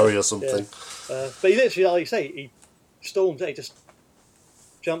character, Barry or something. Yeah. But he literally, like you say, he storms out, he just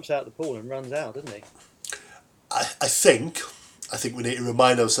jumps out the pool and runs out, doesn't he? I think we need to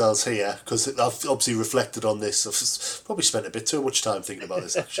remind ourselves here, because I've obviously reflected on this. I've probably spent a bit too much time thinking about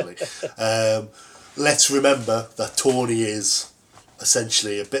this, actually. Let's remember that Tony is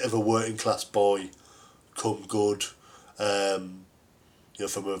essentially a bit of a working class boy, come good, you know,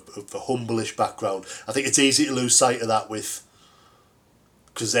 from a humble-ish background. I think it's easy to lose sight of that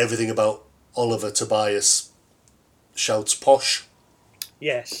because everything about Oliver Tobias shouts posh.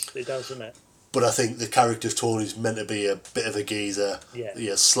 Yes, it does, doesn't it? But I think the character of Tony's meant to be a bit of a geezer,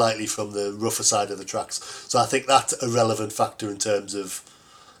 slightly from the rougher side of the tracks. So I think that's a relevant factor in terms of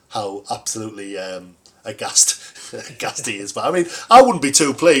how absolutely aghast he is. But I mean, I wouldn't be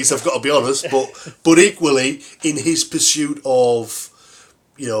too pleased, I've got to be honest. But equally, in his pursuit of,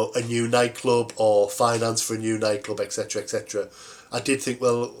 you know, a new nightclub or finance for a new nightclub, etc., etc., I did think,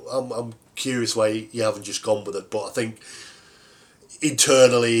 well, I'm curious why you haven't just gone with it. But I think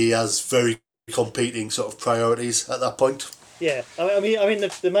internally he has very competing sort of priorities at that point. Yeah, I mean,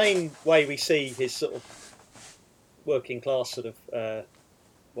 the main way we see his sort of working class sort of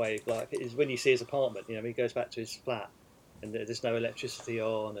way of life is when you see his apartment. You know, he goes back to his flat, and there's no electricity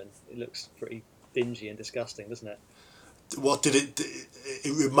on, and it looks pretty dingy and disgusting, doesn't it? What did it?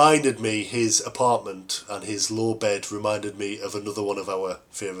 It reminded me, his apartment and his low bed reminded me of another one of our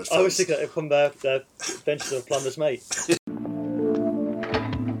favourite films. I was thinking from the Adventures of a Plumber's Mate.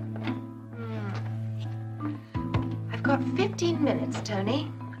 I've got 15 minutes,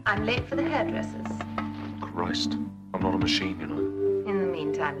 Tony. I'm late for the hairdressers. Christ, I'm not a machine, you know. In the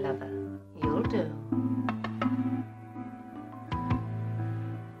meantime, lover, you'll do.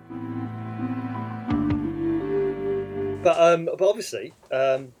 But obviously,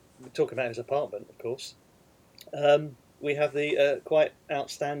 we're talking about his apartment, of course. We have the quite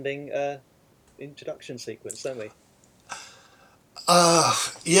outstanding introduction sequence, don't we?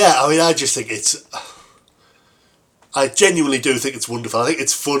 Yeah, I mean, I just think I genuinely do think it's wonderful. I think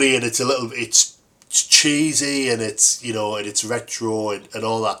it's funny and it's cheesy and it's, you know, and it's retro and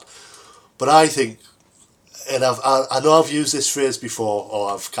all that. But I think, and I know I've used this phrase before,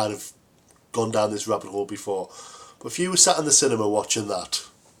 or I've kind of gone down this rabbit hole before, but if you were sat in the cinema watching that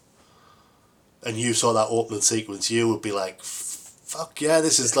and you saw that opening sequence, you would be like, fuck yeah,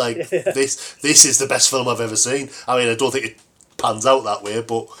 this is like, this is the best film I've ever seen. I mean, I don't think it pans out that way,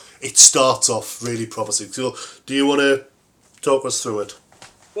 but it starts off really promising. So, do you want to talk us through it?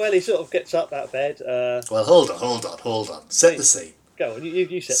 Well, he sort of gets up out of bed. Well, hold on. Set the scene. Go on,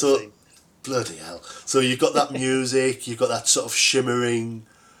 you set the scene. Bloody hell. So you've got that music, you've got that sort of shimmering,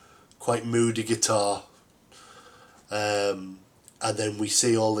 quite moody guitar. And then we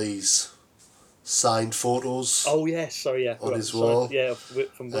see all these signed photos. Oh, yes, sorry, yeah. On his wall. Yeah,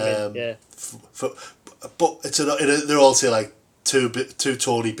 from women, yeah. But they're all saying like, to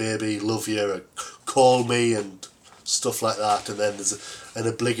Tony baby, love you, and call me and stuff like that. And then there's an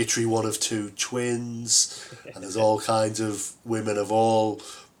obligatory one of two twins, and there's all kinds of women of all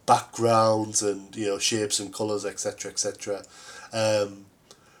backgrounds and, you know, shapes and colours, etc., etc. And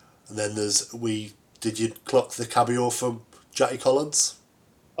then did you clock the cameo from Jackie Collins?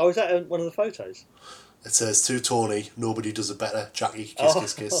 Oh, is that one of the photos? It says, to Tony, nobody does it better, Jackie, kiss,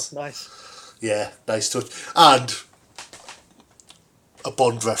 kiss, kiss. Oh, nice. Yeah, nice touch. And a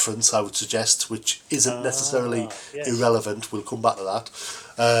Bond reference, I would suggest, which isn't necessarily irrelevant. We'll come back to that.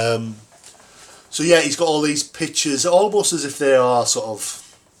 So yeah, he's got all these pictures, almost as if they are sort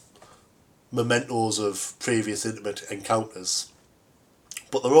of mementos of previous intimate encounters.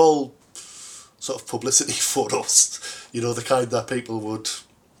 But they're all sort of publicity photos, you know, the kind that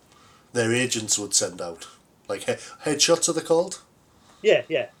their agents would send out. Like headshots, are they called? Yeah,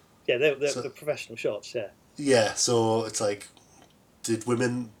 they're the professional shots, yeah. Yeah, so it's like, did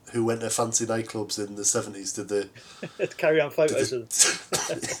women who went to fancy nightclubs in the 70s, did they... carry on photos of them?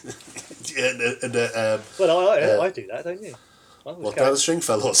 Well, I do that, don't you? What, down the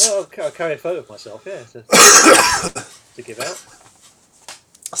Stringfellows? Well, I carry a photo of myself, yeah, to give out.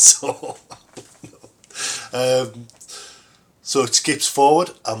 So... so it skips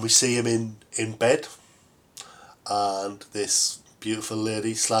forward and we see him in bed, and this beautiful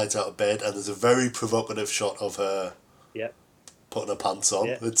lady slides out of bed, and there's a very provocative shot of her Yep. putting her pants on.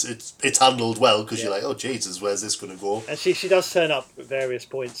 Yeah. It's handled well, because Yeah. you're like, oh Jesus, where's this going to go? And she does turn up at various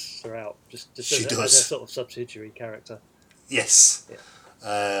points throughout, just She as a does. sort of subsidiary character. Yes.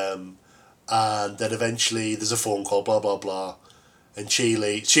 Yeah. And then eventually there's a phone call, blah blah blah, and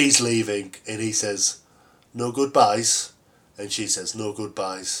she's leaving, and he says, no goodbyes, and she says, no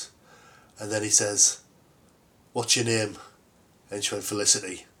goodbyes, and then he says, what's your name? And she went,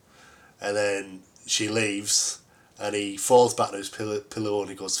 Felicity. And then she leaves, and he falls back to his pillow and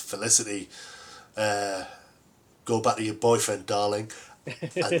he goes, Felicity, go back to your boyfriend, darling.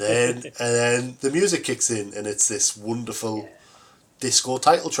 And then the music kicks in, and it's this wonderful disco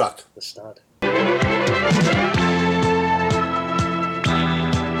title track. The stud.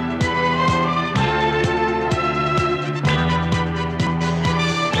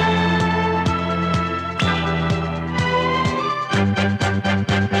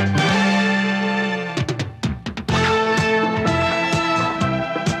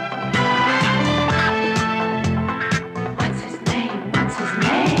 What's his name? What's his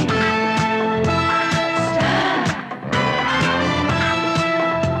name?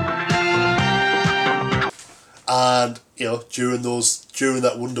 And during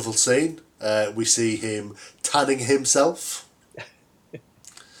that wonderful scene, we see him tanning himself.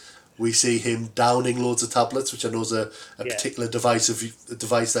 We see him downing loads of tablets, which I know is a particular device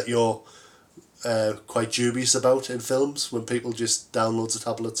that you're quite dubious about in films, when people just down loads of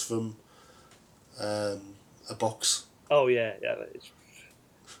tablets from a box. Oh yeah.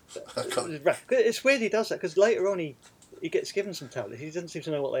 It's weird he does that, because later on he gets given some tablets. He doesn't seem to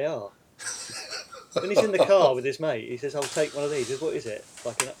know what they are. When he's in the car with his mate, he says, "I'll take one of these." He says, "What is it?"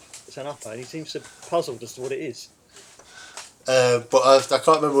 It's an upper, and he seems puzzled as to what it is. But I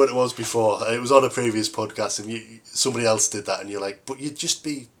can't remember what it was before. It was on a previous podcast, and somebody else did that, and you're like, "But you'd just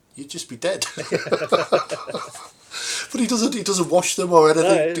be dead." But he doesn't wash them or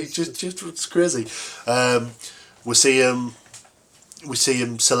anything. No, It's crazy. We see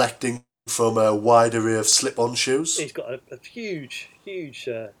him selecting from a wide array of slip-on shoes. He's got a huge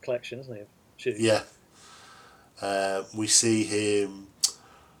collection, hasn't he, of shoes? Yeah. We see him.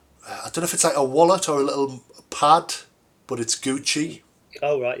 I don't know if it's like a wallet or a little pad, but it's Gucci.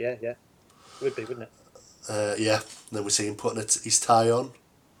 Oh right, yeah. Would be, wouldn't it? Yeah. And then we see him putting his tie on.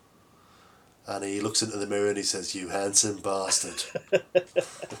 And he looks into the mirror and he says, "You handsome bastard." You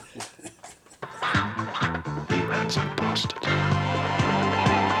handsome bastard.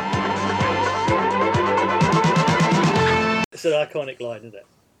 It's an iconic line, isn't it?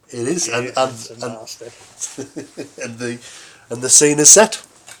 It is, You and handsome bastard. and the scene is set.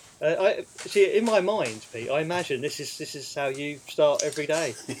 I see. In my mind, Pete, I imagine this is how you start every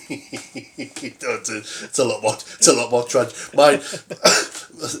day. It's a lot more tragic.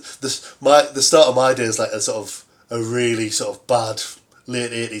 The start of my day is like a really sort of bad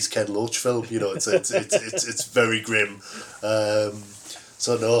late 80s Ken Loach film. It's very grim.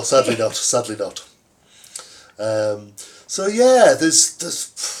 So no, sadly not. So yeah, there's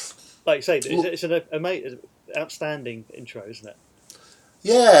Like you say, it's an outstanding intro, isn't it?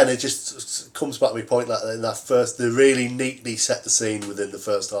 yeah, and it just comes back to my point, like in that first, they really neatly set the scene within the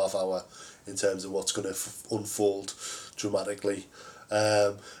first half hour in terms of what's going to unfold dramatically.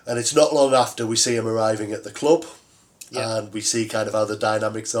 And it's not long after we see him arriving at the club, and we see kind of how the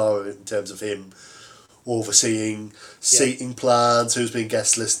dynamics are in terms of him overseeing seating plans, who's been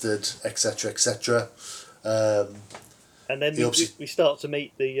guest listed, etc., etc. And then we start to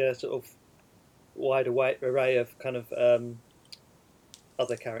meet the sort of wide array of kind of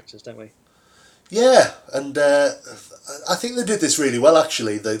other characters, don't we? Yeah, and I think they did this really well,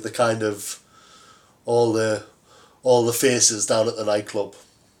 actually. The kind of all the faces down at the nightclub.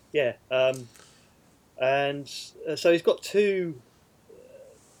 Yeah, and so he's got two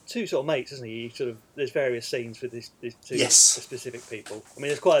sort of mates, isn't he? There's various scenes with these two specific people. I mean,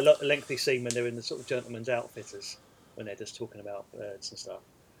 there's quite a lengthy scene when they're in the sort of gentleman's outfitters, when they're just talking about birds and stuff.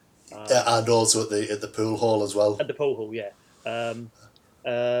 And also at the pool hall as well. At the pool hall, yeah.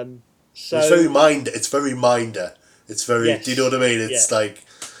 So it's very minder. It's very. Yes. Do you know what I mean? It's like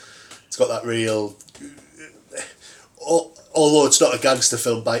it's got that real. Although it's not a gangster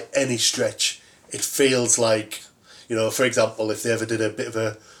film by any stretch, it feels like, for example, if they ever did a bit of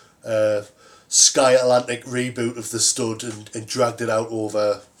a Sky Atlantic reboot of The Stud and dragged it out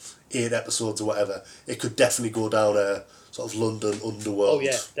over 8 episodes or whatever, it could definitely go down a sort of London underworld. Oh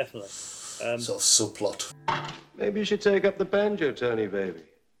yeah, definitely. Sort of subplot. Maybe you should take up the banjo, Tony, baby.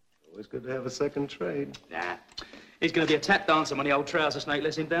 Always good to have a second trade. Nah. He's going to be a tap dancer when the old trouser snake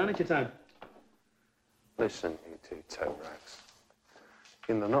lets him down, ain't you, Tone? Listen, you two toe rags.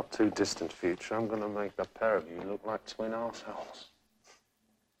 in the not too distant future, I'm going to make the pair of you look like twin arseholes.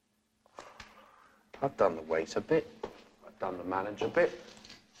 I've done the waiter bit. I've done the manager bit.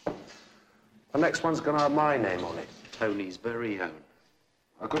 The next one's going to have my name on it. Tony's very own.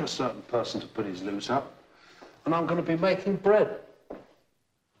 I've got a certain person to put his loot up, and I'm going to be making bread.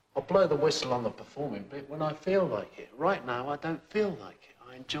 I'll blow the whistle on the performing bit when I feel like it. Right now, I don't feel like it.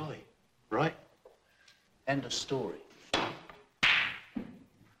 I enjoy it. Right? End of story.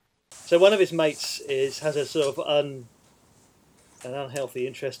 So one of his mates has a sort of an unhealthy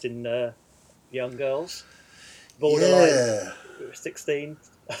interest in young girls, borderline 16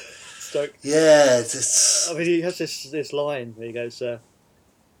 stroke. Yeah, it's... I mean, he has this line where he goes,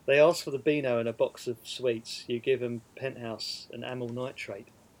 they ask for the Beano and a box of sweets. You give them penthouse and amyl nitrate.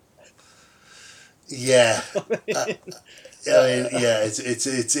 Yeah.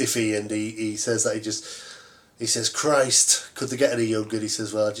 It's iffy, and he says that he says, Christ, could they get any younger? He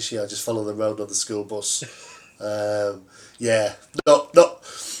says, well, I just follow them round on the school bus. And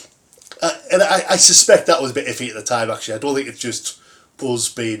I suspect that was a bit iffy at the time, actually. I don't think it's just us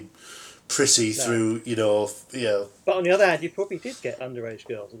being prissy through, you know. But on the other hand, you probably did get underage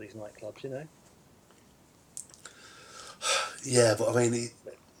girls at these nightclubs, you know. Yeah, but I mean,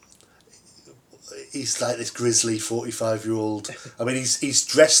 he's like this grisly 45-year-old. I mean, he's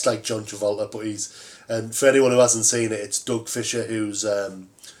dressed like John Travolta, but and for anyone who hasn't seen it, it's Doug Fisher, who's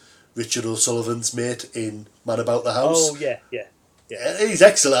Richard O'Sullivan's mate in Man About the House. Oh, yeah. He's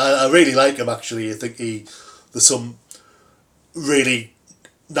excellent. I really like him, actually. I think there's some really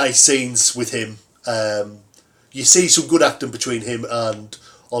nice scenes with him. You see some good acting between him and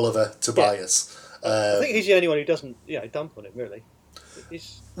Oliver Tobias. I think he's the only one who doesn't, dump on him, really.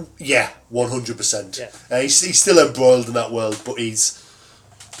 Yeah, 100%. Yeah. He's still embroiled in that world, but he's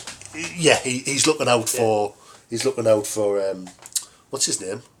looking out for what's his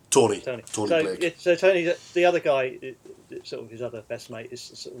name? Tony Blake. So Tony, the other guy, sort of his other best mate,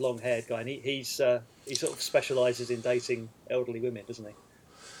 is a sort of long-haired guy, and he sort of specialises in dating elderly women, doesn't he?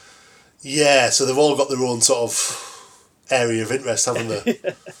 Yeah, so they've all got their own sort of area of interest, haven't they?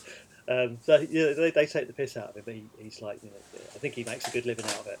 They take the piss out of him, but he's like, I think he makes a good living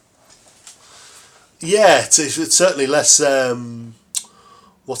out of it. Yeah, it's certainly less,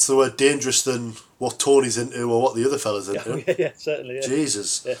 what's the word, dangerous than what Tony's into or what the other fella's into. Yeah, certainly. Yeah.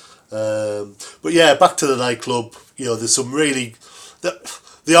 Jesus. Yeah. But yeah, back to the nightclub. There's some really...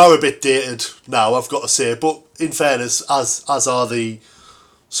 They are a bit dated now, I've got to say, but in fairness, as are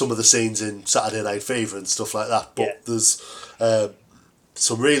some of the scenes in Saturday Night Fever and stuff like that. But there's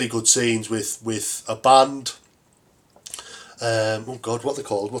some really good scenes with a band. Oh God, what are they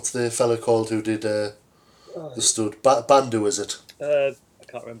called? What's the fella called who did the stud? Bandu, is it? I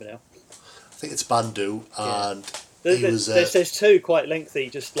can't remember now. I think it's Bandu, and there's two quite lengthy,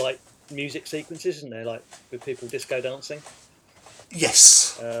 just like music sequences, isn't there? Like with people disco dancing.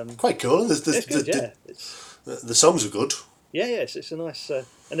 Yes, quite cool. It's good, yeah. The songs are good. Yeah, it's a nice, and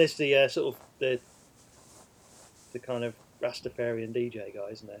there's the sort of the kind of Rastafarian DJ guy,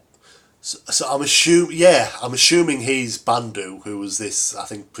 isn't there? So I'm assuming he's Bandu, who was this, I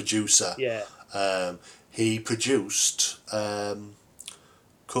think, producer. Yeah. He produced Kung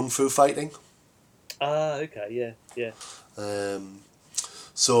Fu Fighting. Ah, okay, yeah.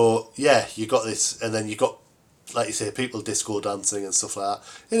 So yeah, you got this, and then you got, like you say, people disco dancing and stuff like that.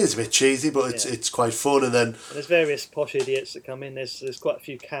 It is a bit cheesy, but it's quite fun. And there's various posh idiots that come in. There's quite a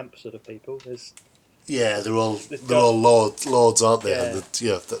few camp sort of people. They're all lords, aren't they? Yeah. And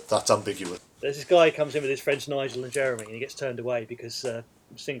that's ambiguous. There's this guy who comes in with his friends Nigel and Jeremy, and he gets turned away because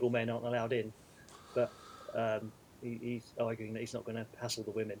single men aren't allowed in. But he's arguing that he's not going to hassle the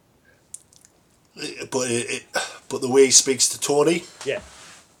women. But the way he speaks to Tony,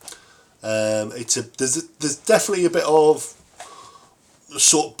 there's definitely a bit of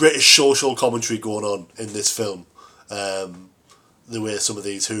sort of British social commentary going on in this film. The way some of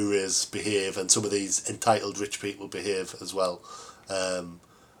these hoorays behave and some of these entitled rich people behave as well. And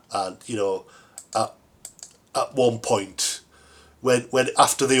at one point, when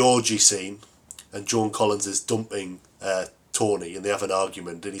after the orgy scene, and Joan Collins is dumping Tony, and they have an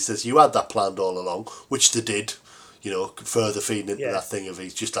argument, and he says, "You had that planned all along," which they did. Further feeding into that thing of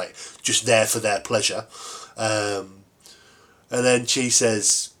he's just there for their pleasure. And then she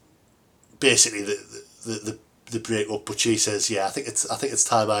says, basically the break up, but she says, I think it's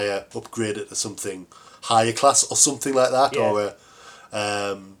time I upgrade it to something higher class or something like that. Or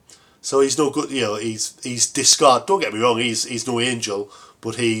so he's no good. He's discard. Don't get me wrong. He's no angel,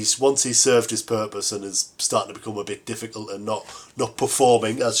 but once he's served his purpose and is starting to become a bit difficult and not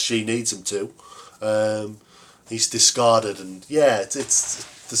performing as she needs him to. he's discarded, and it's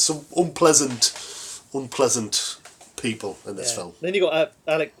there's some unpleasant people in this film. Then you got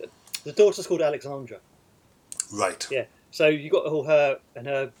Alec. The daughter's called Alexandra. Right. Yeah. So you got all her and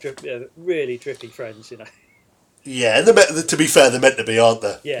her really drippy friends, Yeah, and to be fair, they're meant to be, aren't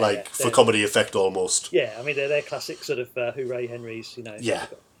they? Yeah, for comedy effect almost. Yeah, I mean they're classic sort of Hooray Henrys, Yeah.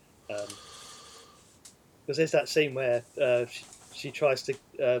 Because there's that scene where she tries to,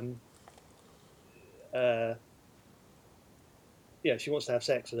 she wants to have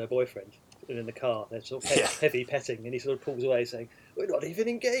sex with her boyfriend, and in the car they're sort of heavy petting, and he sort of pulls away saying, "We're not even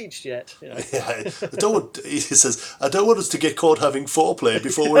engaged yet." Yeah, he says, "I don't want us to get caught having foreplay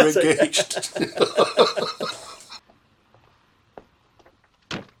before we're engaged."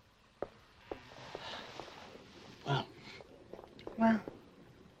 Well,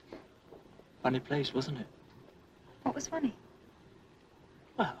 funny place, wasn't it? What was funny?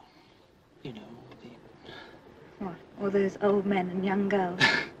 Well, the... What? All those old men and young girls?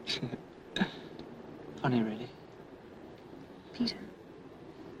 Funny, really. Peter.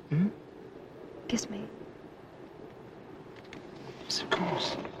 Hmm? Kiss me. Yes, of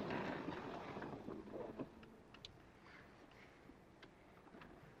course.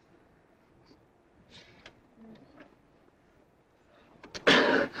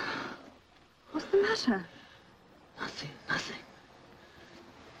 What's the matter? Nothing.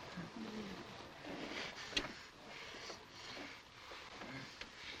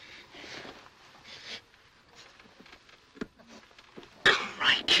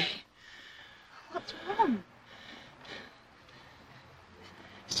 Crikey. What's wrong?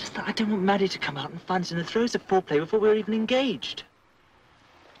 It's just that I don't want Maddie to come out and find us in the throes of foreplay before we're even engaged.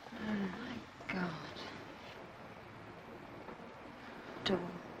 Oh my God. Dawn.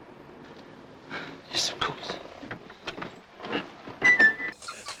 Yes, of course.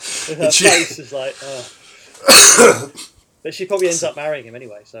 And her face is like, oh. But she probably ends up marrying him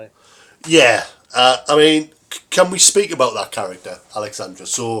anyway, so. Yeah, I mean, can we speak about that character, Alexandra?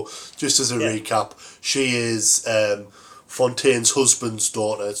 So, just as a recap, she is Fontaine's husband's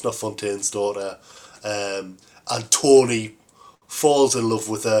daughter. It's not Fontaine's daughter. And Tony falls in love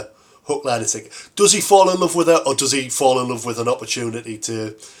with her, hook, line and sinker. Does he fall in love with her, or does he fall in love with an opportunity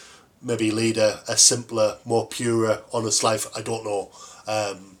to maybe lead a simpler, more purer, honest life? I don't know.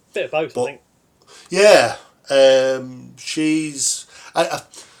 Bit of both, I think. Yeah, she's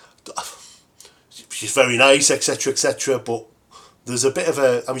very nice, etc., but there's a bit of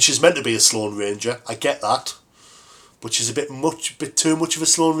a... I mean, she's meant to be a Sloane Ranger. I get that, but she's a bit too much of a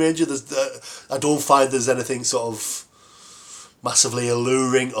Sloane Ranger. I don't find there's anything sort of massively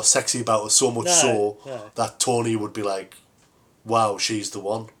alluring or sexy about her. So much that Tony would be like, "Wow, she's the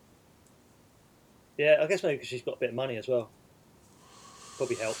one." Yeah, I guess maybe because she's got a bit of money as well.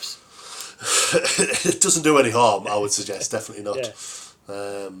 Probably helps. It doesn't do any harm, I would suggest. Definitely not.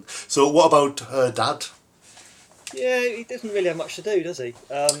 Yeah. So what about her dad? Yeah, he doesn't really have much to do, does he?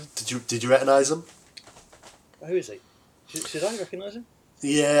 Did you recognise him? Who is he? Should I recognise him?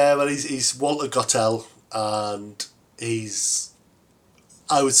 Yeah, well, he's Walter Gottel, and he's,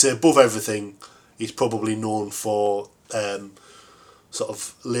 I would say, above everything, he's probably known for sort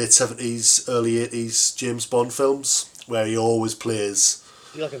of late 70s, early 80s James Bond films, where he always plays...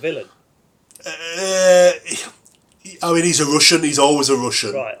 Is he like a villain? I mean, he's a Russian. He's always a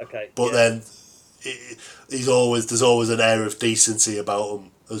Russian. Right. Okay. But then, there's always an air of decency about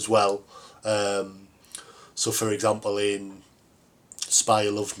him as well. So, for example, in Spy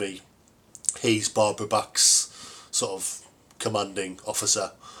Who Loved Me, he's Barbara Bach's sort of commanding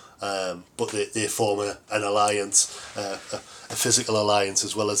officer. But they form an alliance, a physical alliance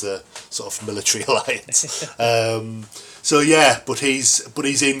as well as a sort of military alliance. So yeah, but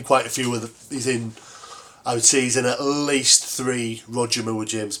he's in quite a few of the. I would say he's in at least 3 Roger Moore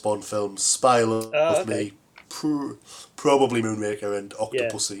James Bond films: Spy Who Loved Me, probably Moonraker and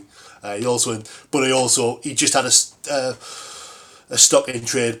Octopussy. He just had a stock in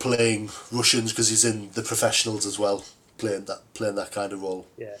trade playing Russians because he's in The Professionals as well, playing that kind of role.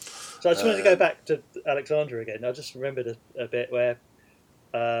 Yeah. So I just wanted to go back to Alexandra again. I just remembered a bit where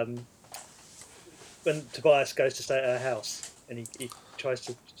when Tobias goes to stay at her house and he tries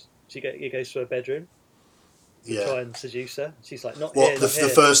to, he goes to her bedroom to try and seduce her. She's like, not here, the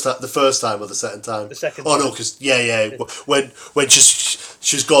first time or the second time? The second time. time. Oh no, because when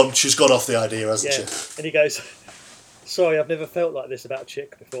she's gone off the idea, hasn't she? And he goes, sorry, I've never felt like this about a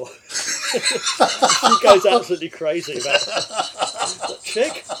chick before. She goes absolutely crazy about it.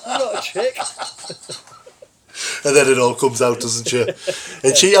 Chick? I'm not a chick. And then it all comes out, doesn't she?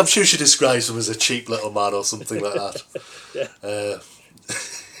 And I'm sure she describes him as a cheap little man or something like that.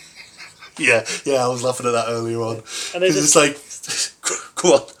 yeah, I was laughing at that earlier on. And Because it's like,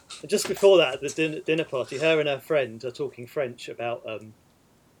 go on. just before that, at the dinner party, her and her friend are talking French about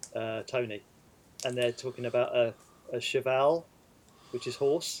Tony, and they're talking about a cheval, which is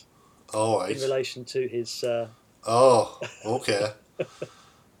horse, All right. in relation to his. Oh, okay.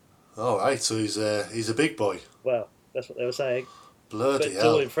 All right, so he's a big boy. Well, that's what they were saying. Bloody But it's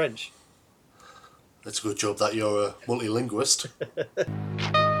hell. all in French. That's a good job that you're a multilinguist.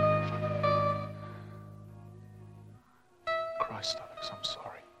 Christ, Alex, I'm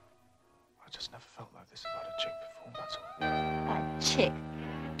sorry. I just never felt like this about a chick before, that's all. A chick.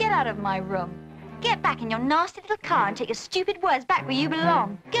 Get out of my room. Get back in your nasty little car and take your stupid words back where you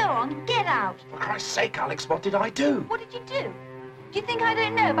belong. Go on, get out. For Christ's sake, Alex, what did I do? What did you do? Do you think I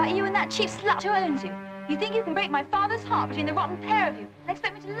don't know about you and that cheap slut who owns you? You think you can break my father's heart between the rotten pair of you and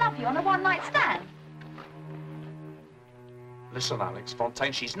expect me to love you on a one-night stand? Listen, Alex,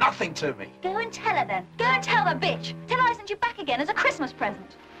 Fontaine, she's nothing to me. Go and tell her then. Go and tell the bitch. Tell her I sent you back again as a Christmas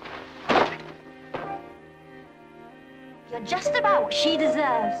present. You're just about what she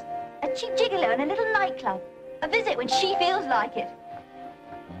deserves. A cheap gigolo in a little nightclub. A visit when she feels like it.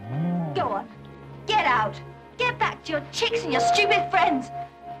 Go on. Get out. Get back to your chicks and your stupid friends.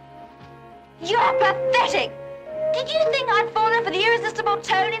 You're pathetic. Did you think I'd fallen for the irresistible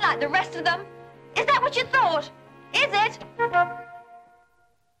Tony like the rest of them? Is that what you thought? Is it?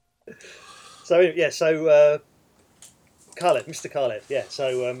 So Khaled, Mr. Khaled, yeah.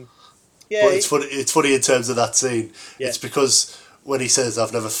 So yeah. But it's funny in terms of that scene. Yeah. It's because when he says,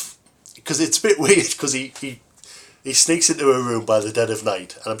 "I've never," because it's a bit weird because he sneaks into a room by the dead of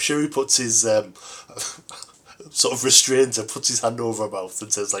night, and I'm sure he puts his sort of restrains her, puts his hand over her mouth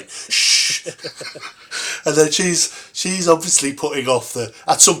and says like shh. And then she's obviously putting off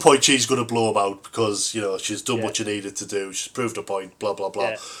at some point she's going to blow him out because, you know, she's done what she needed to do, she's proved her point, blah blah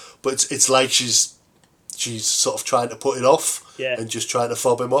blah. But it's like she's sort of trying to put it off and just trying to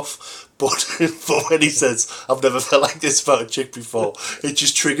fob him off. But when he says, "I've never felt like this about a chick before," it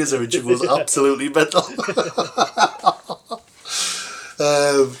just triggers her and she goes absolutely mental.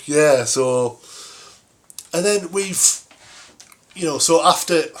 So, and then we've, you know, so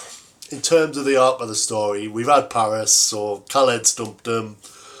after, in terms of the arc of the story, we've had Paris, so Khaled's dumped him,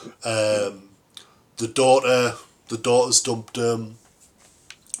 the daughter's dumped him,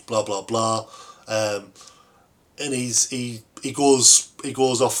 blah blah blah, and he goes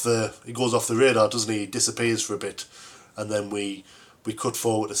off the radar, doesn't he? He disappears for a bit, and then we cut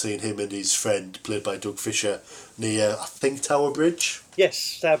forward to seeing him and his friend, played by Doug Fisher, near, I think, Tower Bridge.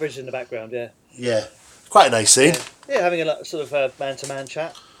 Yes, Tower Bridge in the background. Yeah. Yeah, quite a nice scene. Yeah, having a sort of man-to-man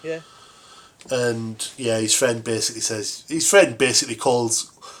chat. Yeah. And yeah, his friend basically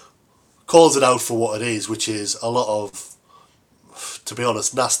calls it out for what it is, which is a lot of, to be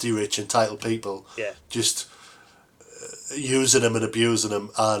honest, nasty, rich, entitled people. Yeah. Just using him and abusing him,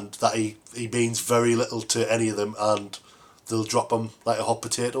 and that he means very little to any of them, and they'll drop him like a hot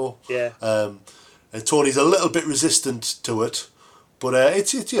potato. Yeah. And Tony's a little bit resistant to it, but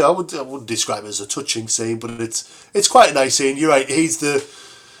it's you know, I wouldn't describe it as a touching scene, but it's quite a nice scene. You're right. That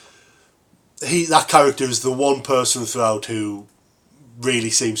character is the one person throughout who really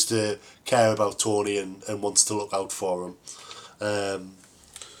seems to care about Tony and wants to look out for him.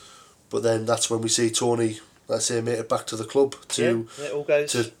 But then that's when we see Tony, let's say, make it back to the club it all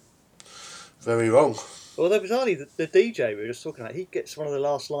goes to very wrong. Although bizarrely, the DJ we were just talking about, he gets one of the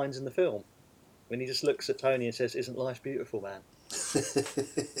last lines in the film when he just looks at Tony and says, "Isn't life beautiful, man?"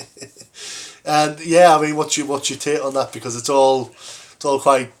 And yeah, I mean, what's your take on that? Because it's all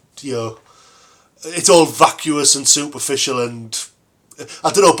quite, you know, it's all vacuous and superficial, and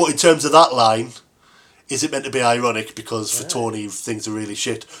I don't know. But in terms of that line, is it meant to be ironic because for Tony things are really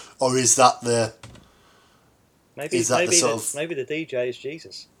shit, or is that the maybe the DJ is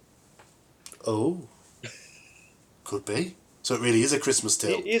Jesus? Oh, could be. So it really is a Christmas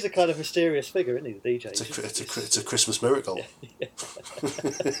tale. He is a kind of mysterious figure, isn't he? The DJ. It's a Christmas miracle.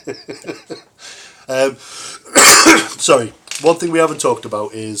 Sorry. One thing we haven't talked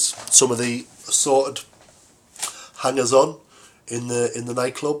about is some of the assorted hangers-on in the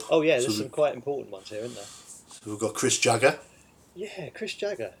nightclub. Oh yeah, there's some quite important ones here, isn't there? So we've got Chris Jagger. Yeah, Chris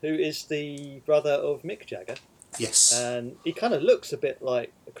Jagger, who is the brother of Mick Jagger. Yes. And he kind of looks a bit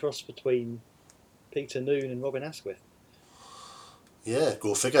like a cross between Peter Noon and Robin Asquith. Yeah,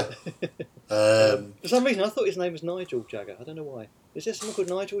 go figure. For some reason, I thought his name was Nigel Jagger. I don't know why. Is there someone called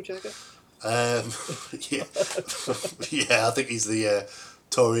Nigel Jagger? Yeah, yeah. I think he's the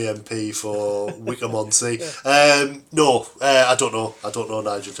Tory MP for Wickham-on-Sea. No, I don't know. I don't know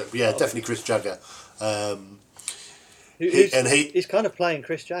Nigel Jagger. But yeah, definitely Chris Jagger. He's kind of playing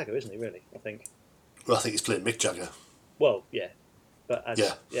Chris Jagger, isn't he? Really, I think. Well, I think he's playing Mick Jagger. Well, yeah, but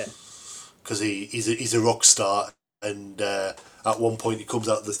yeah, because he's a rock star, and at one point he comes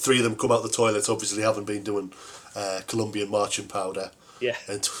out. The three of them come out the toilets. Obviously, haven't been doing Colombian marching powder. Yeah.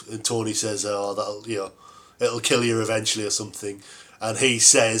 And Tony says, "Oh, it'll kill you eventually or something." And he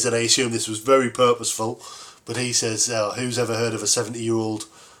says, and I assume this was very purposeful, but he says, "Who's ever heard of a 70-year-old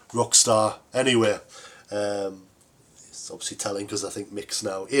rock star anywhere?" It's obviously telling because I think Mick's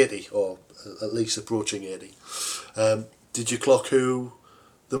now 80 or at least approaching 80. Did you clock who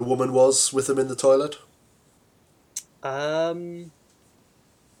the woman was with him in the toilet? No,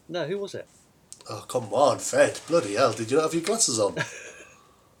 who was it? Oh, come on, Fred. Bloody hell, did you not have your glasses on?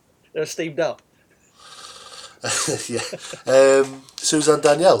 They're steamed up. Yeah. Suzanne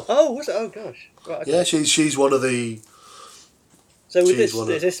Danielle. Oh, was it? Oh, gosh. Right, okay. Yeah, she's one of the... So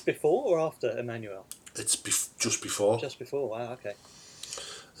is this before or after Emmanuel? It's just before. Just before, wow, okay.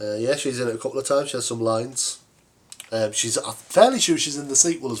 Yeah, she's in it a couple of times. She has some lines. I'm fairly sure she's in the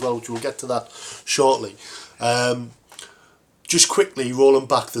sequel as well, which we'll get to that shortly. Just quickly, rolling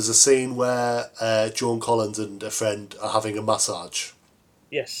back, there's a scene where Joan Collins and a friend are having a massage.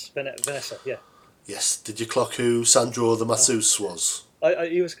 Yes, Vanessa, yeah. Yes. Did you clock who Sandro the masseuse was?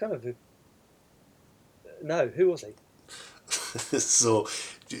 He was kind of... No, who was he? So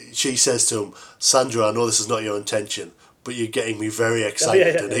she says to him, "Sandro, I know this is not your intention, but you're getting me very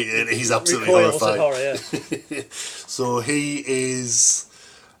excited." Oh, yeah. And he's absolutely Recoils horrified. at horror, yeah. So he is...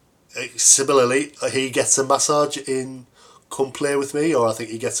 Similarly, he gets a massage in Come Play With Me, or I think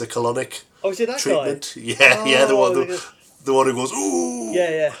he gets a colonic treatment. Guy? Yeah, the one who goes, "Ooh!"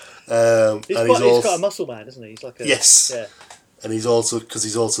 Yeah. He's got a muscle man, isn't he? He's like a... Yes. Yeah. And he's also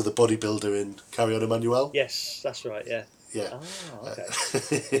the bodybuilder in Carry On Emmanuel. Yes, that's right, yeah. Yeah. Oh, okay.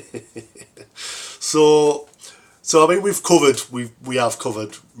 So I mean, we have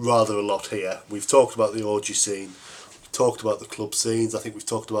covered rather a lot here. We've talked about the orgy scene. We've talked about the club scenes. I think we've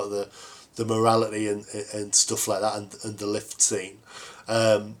talked about the morality and stuff like that, and the lift scene.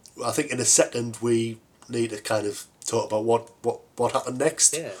 I think in a second we need to kind of talk about what happened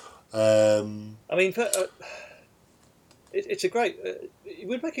next. Yeah. I mean, it's a great... it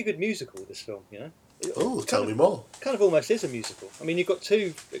would make a good musical, this film, you know? Oh, tell me more. Kind of almost is a musical. I mean, you've got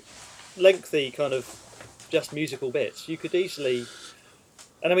two lengthy kind of just musical bits. You could easily...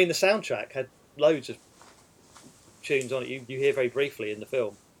 And I mean, the soundtrack had loads of tunes on it you hear very briefly in the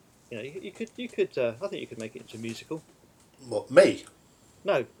film. You know, you could I think you could make it into a musical. What, me?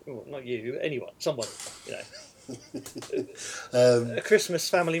 No, well, not you, anyone, someone, you know. A Christmas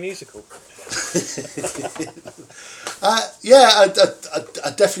family musical. Yeah, I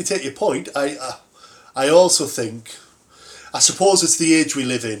definitely take your point. I also think, I suppose it's the age we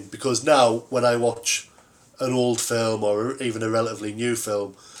live in, because now when I watch an old film or even a relatively new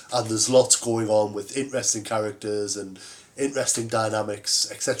film, and there's lots going on with interesting characters and interesting dynamics,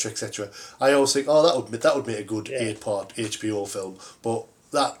 etc., etc., I always think, oh, that would make a good 8-part HBO film. But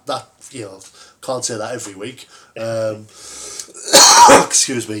that you know, can't say that every week.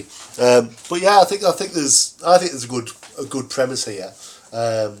 Excuse me. But yeah, I think there's a good premise here.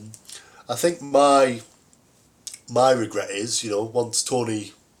 I think my regret is, you know, once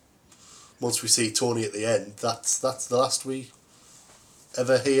we see Tony at the end, that's the last we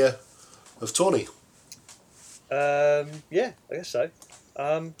ever hear of Tony. Yeah, I guess so.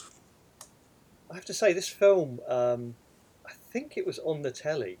 I have to say, this film, I think it was on the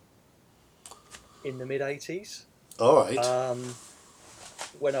telly in the mid-80s. All right.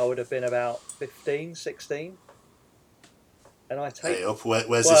 When I would have been about 15, 16. And I take... Hey,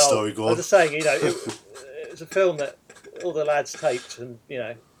 where's this story going? I was just saying, you know, it was a film that all the lads taped, and, you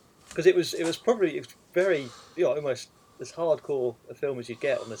know, because it was very, you know, almost as hardcore a film as you'd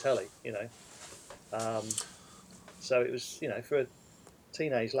get on the telly, you know. So it was, you know, for a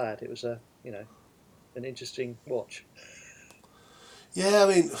teenage lad, it was you know, an interesting watch. Yeah, I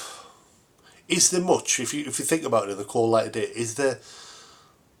mean, is there much, if you think about it in the cold light of day, is there...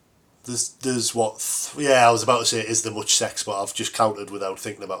 There's what... I was about to say, is there much sex, but I've just counted without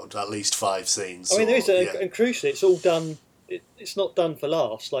thinking about it, at least 5 scenes. I mean, there is, yeah. And crucially, it's all done... It's not done for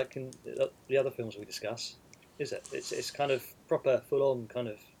laughs, like in the other films we discuss, is it? It's kind of proper, full-on kind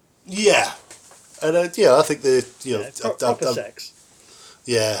of... Yeah. And, I think the... You know, proper sex.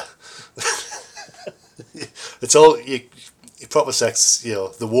 Yeah. It's all... proper sex, you know,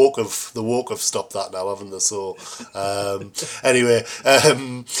 the woke have stopped that now, haven't they? So, anyway,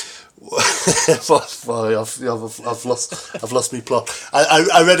 I've lost my plot.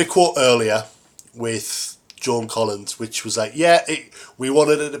 I read a quote earlier with Joan Collins, which was like, we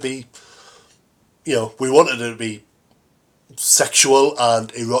wanted it to be sexual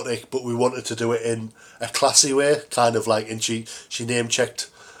and erotic, but we wanted to do it in a classy way, kind of like, and she name checked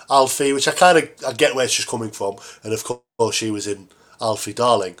Alfie, which I get where she's coming from, and of course she was in Alfie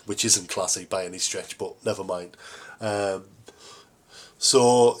Darling, which isn't classy by any stretch, but never mind.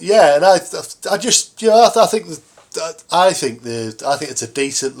 So yeah, and I just I think it's a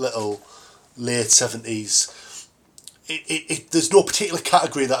decent little late 70s. There's no particular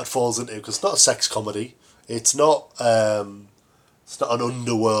category that it falls into because it's not a sex comedy. It's not an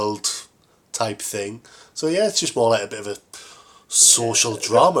underworld type thing. So yeah, it's just more like a bit of a social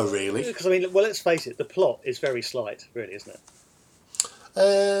drama, really. Because I mean, well, let's face it, the plot is very slight, really, isn't it?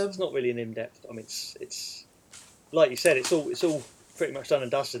 It's not really an in-depth. I mean, it's like you said, it's all pretty much done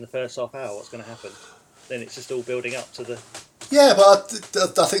and dusted in the first half hour. What's going to happen? Then it's just all building up to the. Yeah, but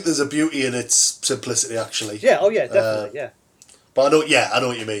I think there's a beauty in its simplicity, actually. Yeah. Oh, yeah. Definitely. Yeah. But I know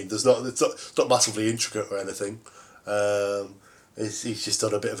what you mean. It's not massively intricate or anything. He's just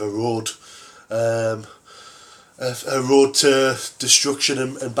done a bit of a road to destruction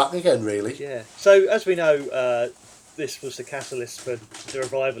and back again, really. Yeah. So as we know, this was the catalyst for the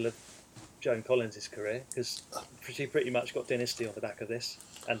revival of Joan Collins' career because she pretty much got Dynasty on the back of this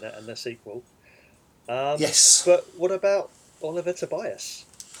and the sequel. Yes. But what about Oliver Tobias?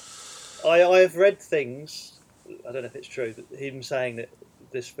 I have read things. I don't know if it's true, that him saying that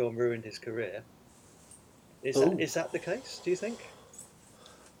this film ruined his career. Is that the case? Do you think?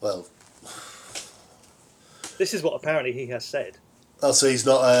 Well, this is what apparently he has said. Oh, so he's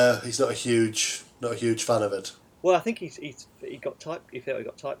not a huge fan of it. Well, I think he felt he got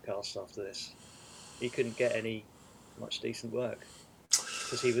typecast after this. He couldn't get any much decent work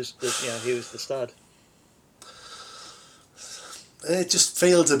because he was the stud. It just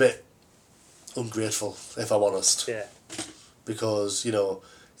feels a bit ungrateful, if I'm honest. Yeah. Because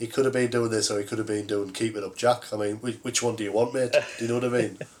he could have been doing this, or he could have been doing Keep It Up, Jack. I mean, which one do you want, mate? Do you know what I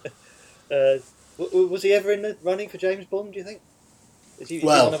mean? Was he ever in the running for James Bond? Do you think? Is he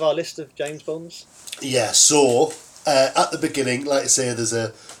one of our list of James Bonds? Yeah. So at the beginning, like I say, there's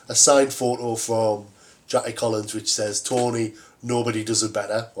a signed photo from Jackie Collins which says "Tony, nobody does it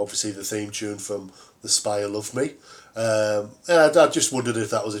better." Obviously, the theme tune from The Spy Who Loved Me. And I just wondered if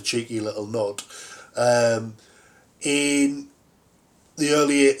that was a cheeky little nod. In the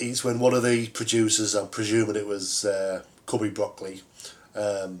early 80s, when one of the producers, I'm presuming it was Cubby Broccoli,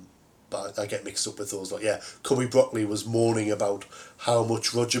 but I get mixed up with those. Cubby Broccoli was moaning about how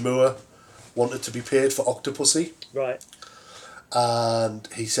much Roger Moore wanted to be paid for Octopussy. Right. And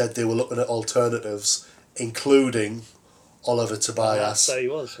he said they were looking at alternatives, including Oliver Tobias. So he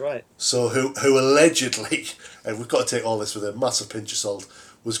was, right. So who allegedly, and we've got to take all this with a massive pinch of salt,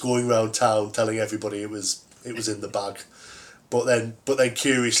 was going around town telling everybody it was in the bag. But then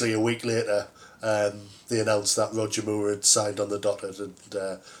curiously, a week later, they announced that Roger Moore had signed on the dotted. And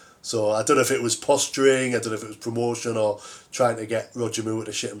so I don't know if it was posturing, I don't know if it was promotion, or trying to get Roger Moore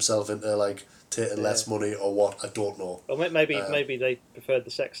to shit himself into taking less money or what. I don't know. Or maybe they preferred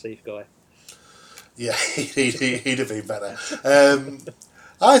the sex thief guy. Yeah, he'd have been better.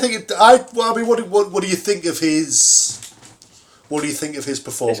 I think. What do you think of his? What do you think of his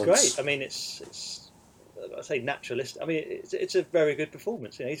performance? It's great. I mean, it's I say naturalistic. I mean, it's a very good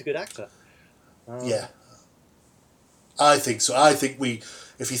performance. He's a good actor. Yeah, I think so. I think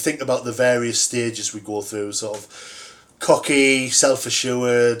if you think about the various stages we go through, sort of cocky,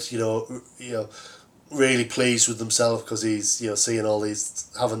 self-assured, really pleased with himself because he's seeing all these,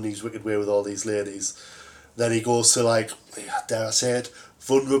 having these wicked way with all these ladies. Then he goes to dare I say it,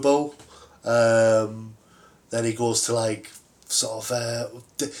 vulnerable. Then he goes to sort of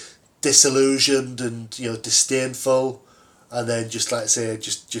disillusioned and disdainful, and then just like I say,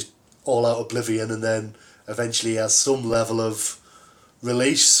 just all out oblivion, and then eventually he has some level of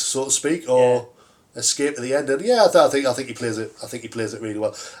release, so to speak, or escape at the end. And I think he plays it. I think he plays it really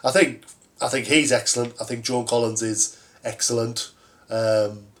well. I think he's excellent. I think Joan Collins is excellent.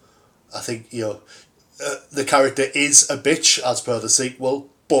 I think the character is a bitch as per the sequel,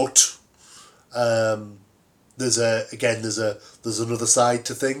 but there's another side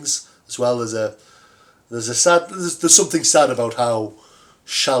to things as well. There's something sad about how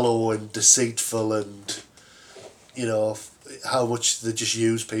shallow and deceitful and how much they just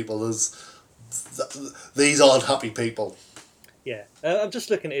use people. These aren't happy people. Yeah, I'm just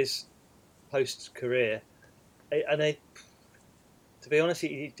looking at his post-career, and to be honest,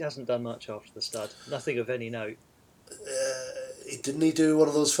 he hasn't done much after The Stud. Nothing of any note. Didn't he do one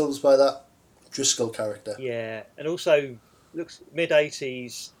of those films by that Driscoll character? Yeah, and also looks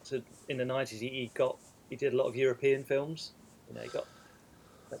mid-80s to in the 90s. He did a lot of European films.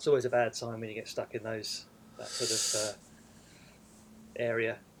 That's always a bad sign when you get stuck in that sort of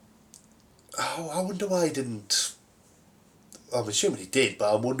area. Oh, I wonder why he didn't. I'm assuming he did,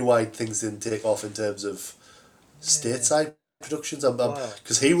 but I wonder why things didn't take off in terms of stateside productions. Wow.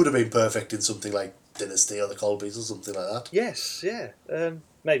 Because he would have been perfect in something like Dynasty or the Colbys or something like that. Yes, yeah.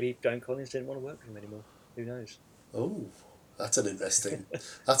 Maybe Joan Collins didn't want to work with him anymore. Who knows? Oh, that's an interesting.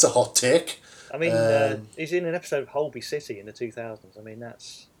 That's a hot take. I mean, he's in an episode of Holby City in the 2000s. I mean,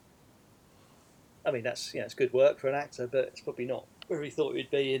 that's it's good work for an actor, but it's probably not where he thought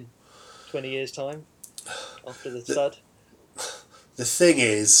he'd be in 20 years' time after the stud. The thing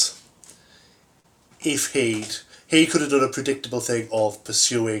is, if he could have done a predictable thing of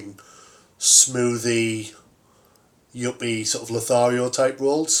pursuing smoothie, yuppie sort of Lothario type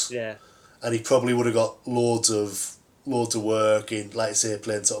roles. Yeah. And he probably would have got loads of work in, like I say,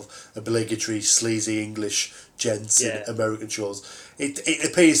 playing sort of obligatory sleazy English gents in American shows. It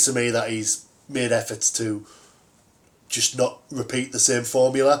appears to me that he's made efforts to just not repeat the same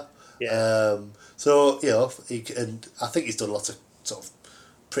formula. Yeah. So and I think he's done lots of sort of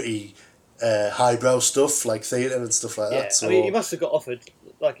pretty highbrow stuff like theatre and stuff like that. So I mean, he must have got offered,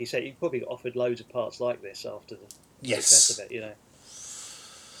 like you said, he probably got offered loads of parts like this after the success of it,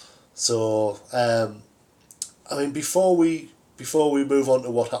 So, I mean, before we move on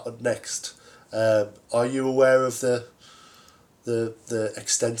to what happened next, are you aware of the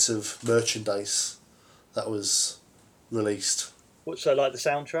extensive merchandise that was released? What, so like the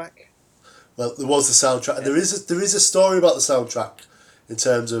soundtrack? Well, there was the soundtrack, and there is a story about the soundtrack in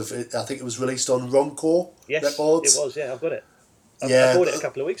terms of it. I think it was released on Ronco Records. It was. Yeah, I've got it. I bought it a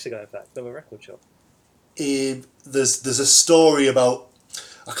couple of weeks ago, in fact, from a record shop. There's a story about,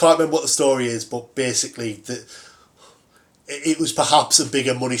 I can't remember what the story is, but basically it was perhaps a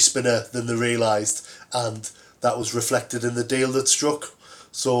bigger money spinner than they realised, and that was reflected in the deal that struck.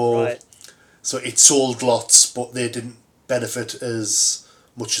 So it sold lots, but they didn't benefit as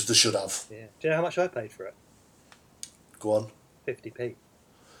much as they should have. Yeah. Do you know how much I paid for it? Go on. 50p.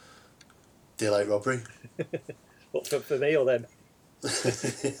 Daylight robbery. What, for me or them?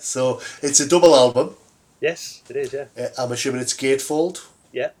 So it's a double album. Yes, it is. Yeah. I'm assuming it's gatefold.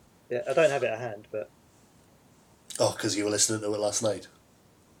 Yeah. I don't have it at hand, but. Oh, because you were listening to it last night.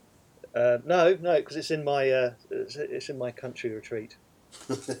 No, because it's in my country retreat.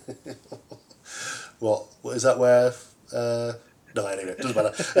 What is that? Where? No, anyway, doesn't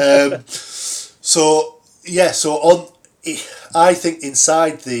matter. So on, I think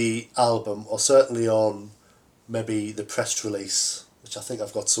inside the album, or certainly on maybe the press release, which I think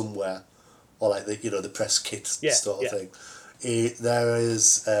I've got somewhere, or like the press kit sort of thing. There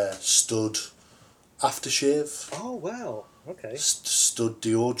is Stud aftershave. Oh wow! Okay. Stud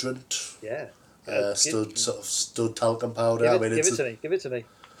deodorant. Yeah. Stud talcum powder. Give it to me.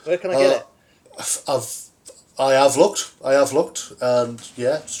 Where can I get it? I have looked, and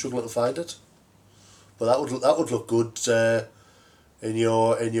struggling to find it. But that would look good in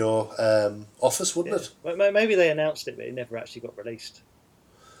your office, wouldn't it? Well, maybe they announced it, but it never actually got released.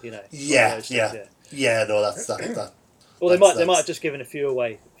 Yeah. No, that's that. Well, they might have just given a few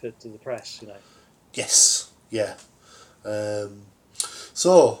away to the press, Yes. Yeah.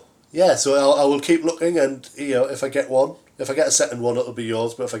 So I will keep looking, and if I get a second one, it'll be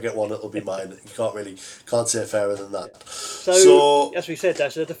yours. But if I get one, it'll be mine. You can't say fairer than that. Yeah. So as we said,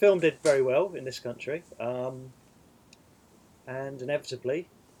 Dasher, the film did very well in this country, and inevitably,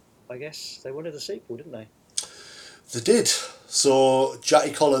 I guess they wanted a sequel, didn't they? They did. So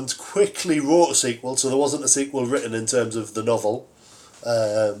Jackie Collins quickly wrote a sequel. So there wasn't a sequel written in terms of the novel.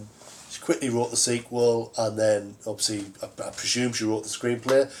 She quickly wrote the sequel, and then obviously I presume she wrote the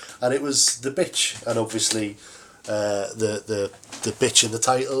screenplay, and it was The Bitch, and obviously the bitch in the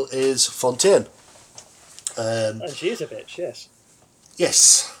title is Fontaine. And she is a bitch, yes.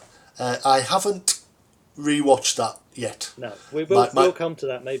 Yes, I haven't rewatched that yet. No, we'll come to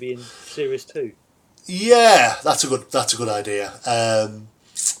that maybe in series 2. Yeah, that's a good idea.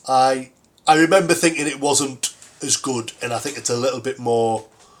 I remember thinking it wasn't as good, and I think it's a little bit more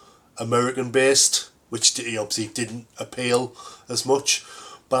American based, which obviously didn't appeal as much.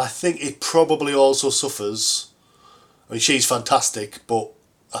 But I think it probably also suffers. I mean, she's fantastic, but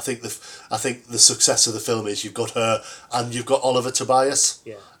I think the success of the film is you've got her and you've got Oliver Tobias.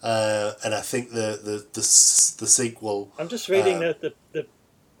 Yeah. And I think the sequel. I'm just reading the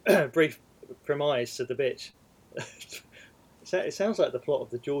brief premise to The Bitch. It sounds like the plot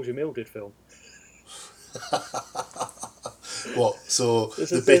of the Georgia Mildred film. What? So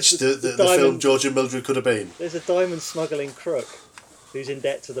the film Georgia Mildred could have been. There's a diamond smuggling crook who's in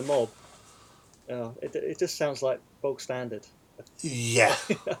debt to the mob. It just sounds like bog standard. Yeah.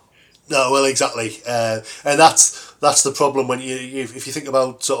 No, well, exactly, and that's the problem when if you think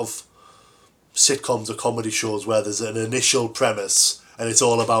about sort of sitcoms or comedy shows where there's an initial premise and it's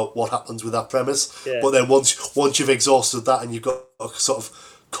all about what happens with that premise. Yeah. But then once you've exhausted that and you've got to sort of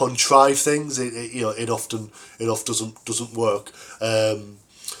contrive things, it often doesn't work.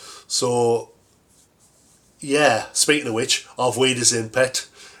 So yeah, speaking of which, of Wiedersehen Pet,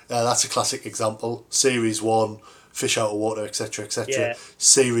 that's a classic example. Series 1, Fish Out of Water, etc., etc. Yeah.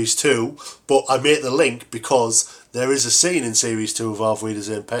 Series 2, but I make the link because there is a scene in Series 2 of Auf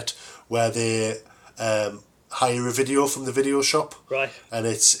Wiedersehen Pet where they hire a video from the video shop, Right. and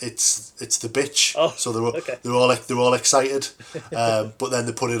it's the bitch. Oh, so okay. they're all excited, but then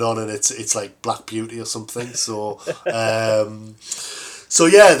they put it on and it's like Black Beauty or something. So so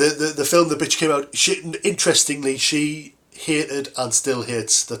yeah, the film The Bitch came out. Interestingly, she hated and still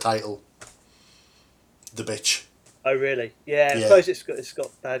hates the title, The Bitch. Oh really? Yeah. I Yeah. suppose it's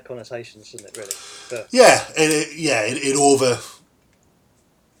got bad connotations, doesn't it? Really. But, Yeah,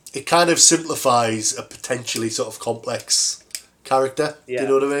 it kind of simplifies a potentially sort of complex character. Yeah. Do you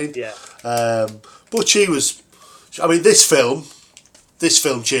know what I mean? Yeah. But she was, I mean, this film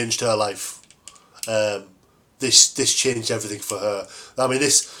changed her life. This changed everything for her. I mean,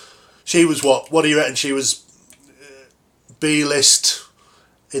 she was what do you reckon? She was B-list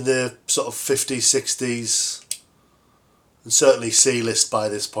in the sort of 50s, 60s, and certainly C-list by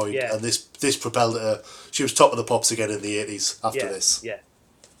this point. Yeah. And this propelled her. She was top of the pops again in the 80s after this. Yeah.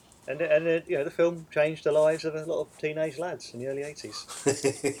 And the film changed the lives of a lot of teenage lads in the early 80s.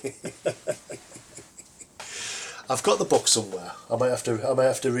 I've got the book somewhere. I might have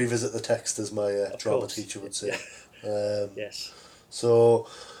to revisit the text, as my drama course. teacher would say. Yes. So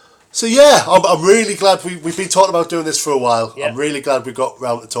yeah, I'm really glad we've been talking about doing this for a while. Yeah. I'm really glad we got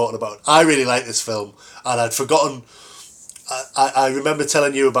round to talking about it. I really like this film, and I'd forgotten. I remember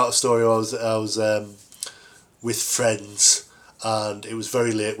telling you about a story. I was with friends, and it was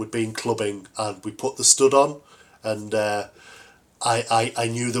very late. We'd been clubbing, and we put the stud on, and I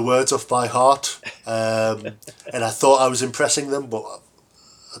knew the words off by heart, and I thought I was impressing them, but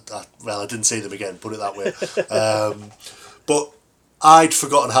I didn't see them again. Put it that way. But I'd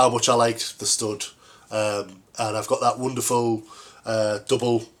forgotten how much I liked the stud, and I've got that wonderful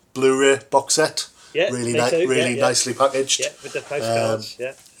double Blu-ray box set. Yeah, really me too. really Yeah. nicely packaged. Yeah, with the postcards.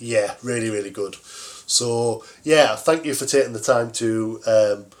 Yeah, really, really good. So yeah, thank you for taking the time to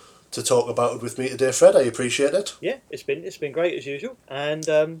talk about it with me today, Fred. I appreciate it. Yeah, it's been great as usual, and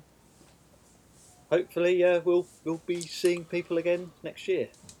hopefully we'll be seeing people again next year.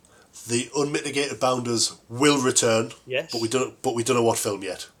 The Unmitigated Bounders will return. Yes. But we don't know what film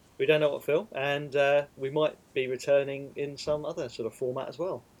yet. We don't know what film, and we might be returning in some other sort of format as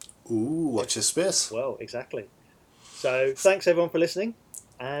well. Ooh, watch this space. Well, exactly. So thanks everyone for listening,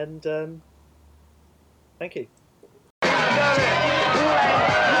 and thank you.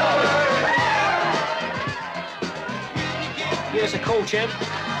 Give us a call, champ.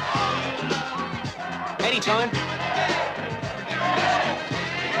 Anytime.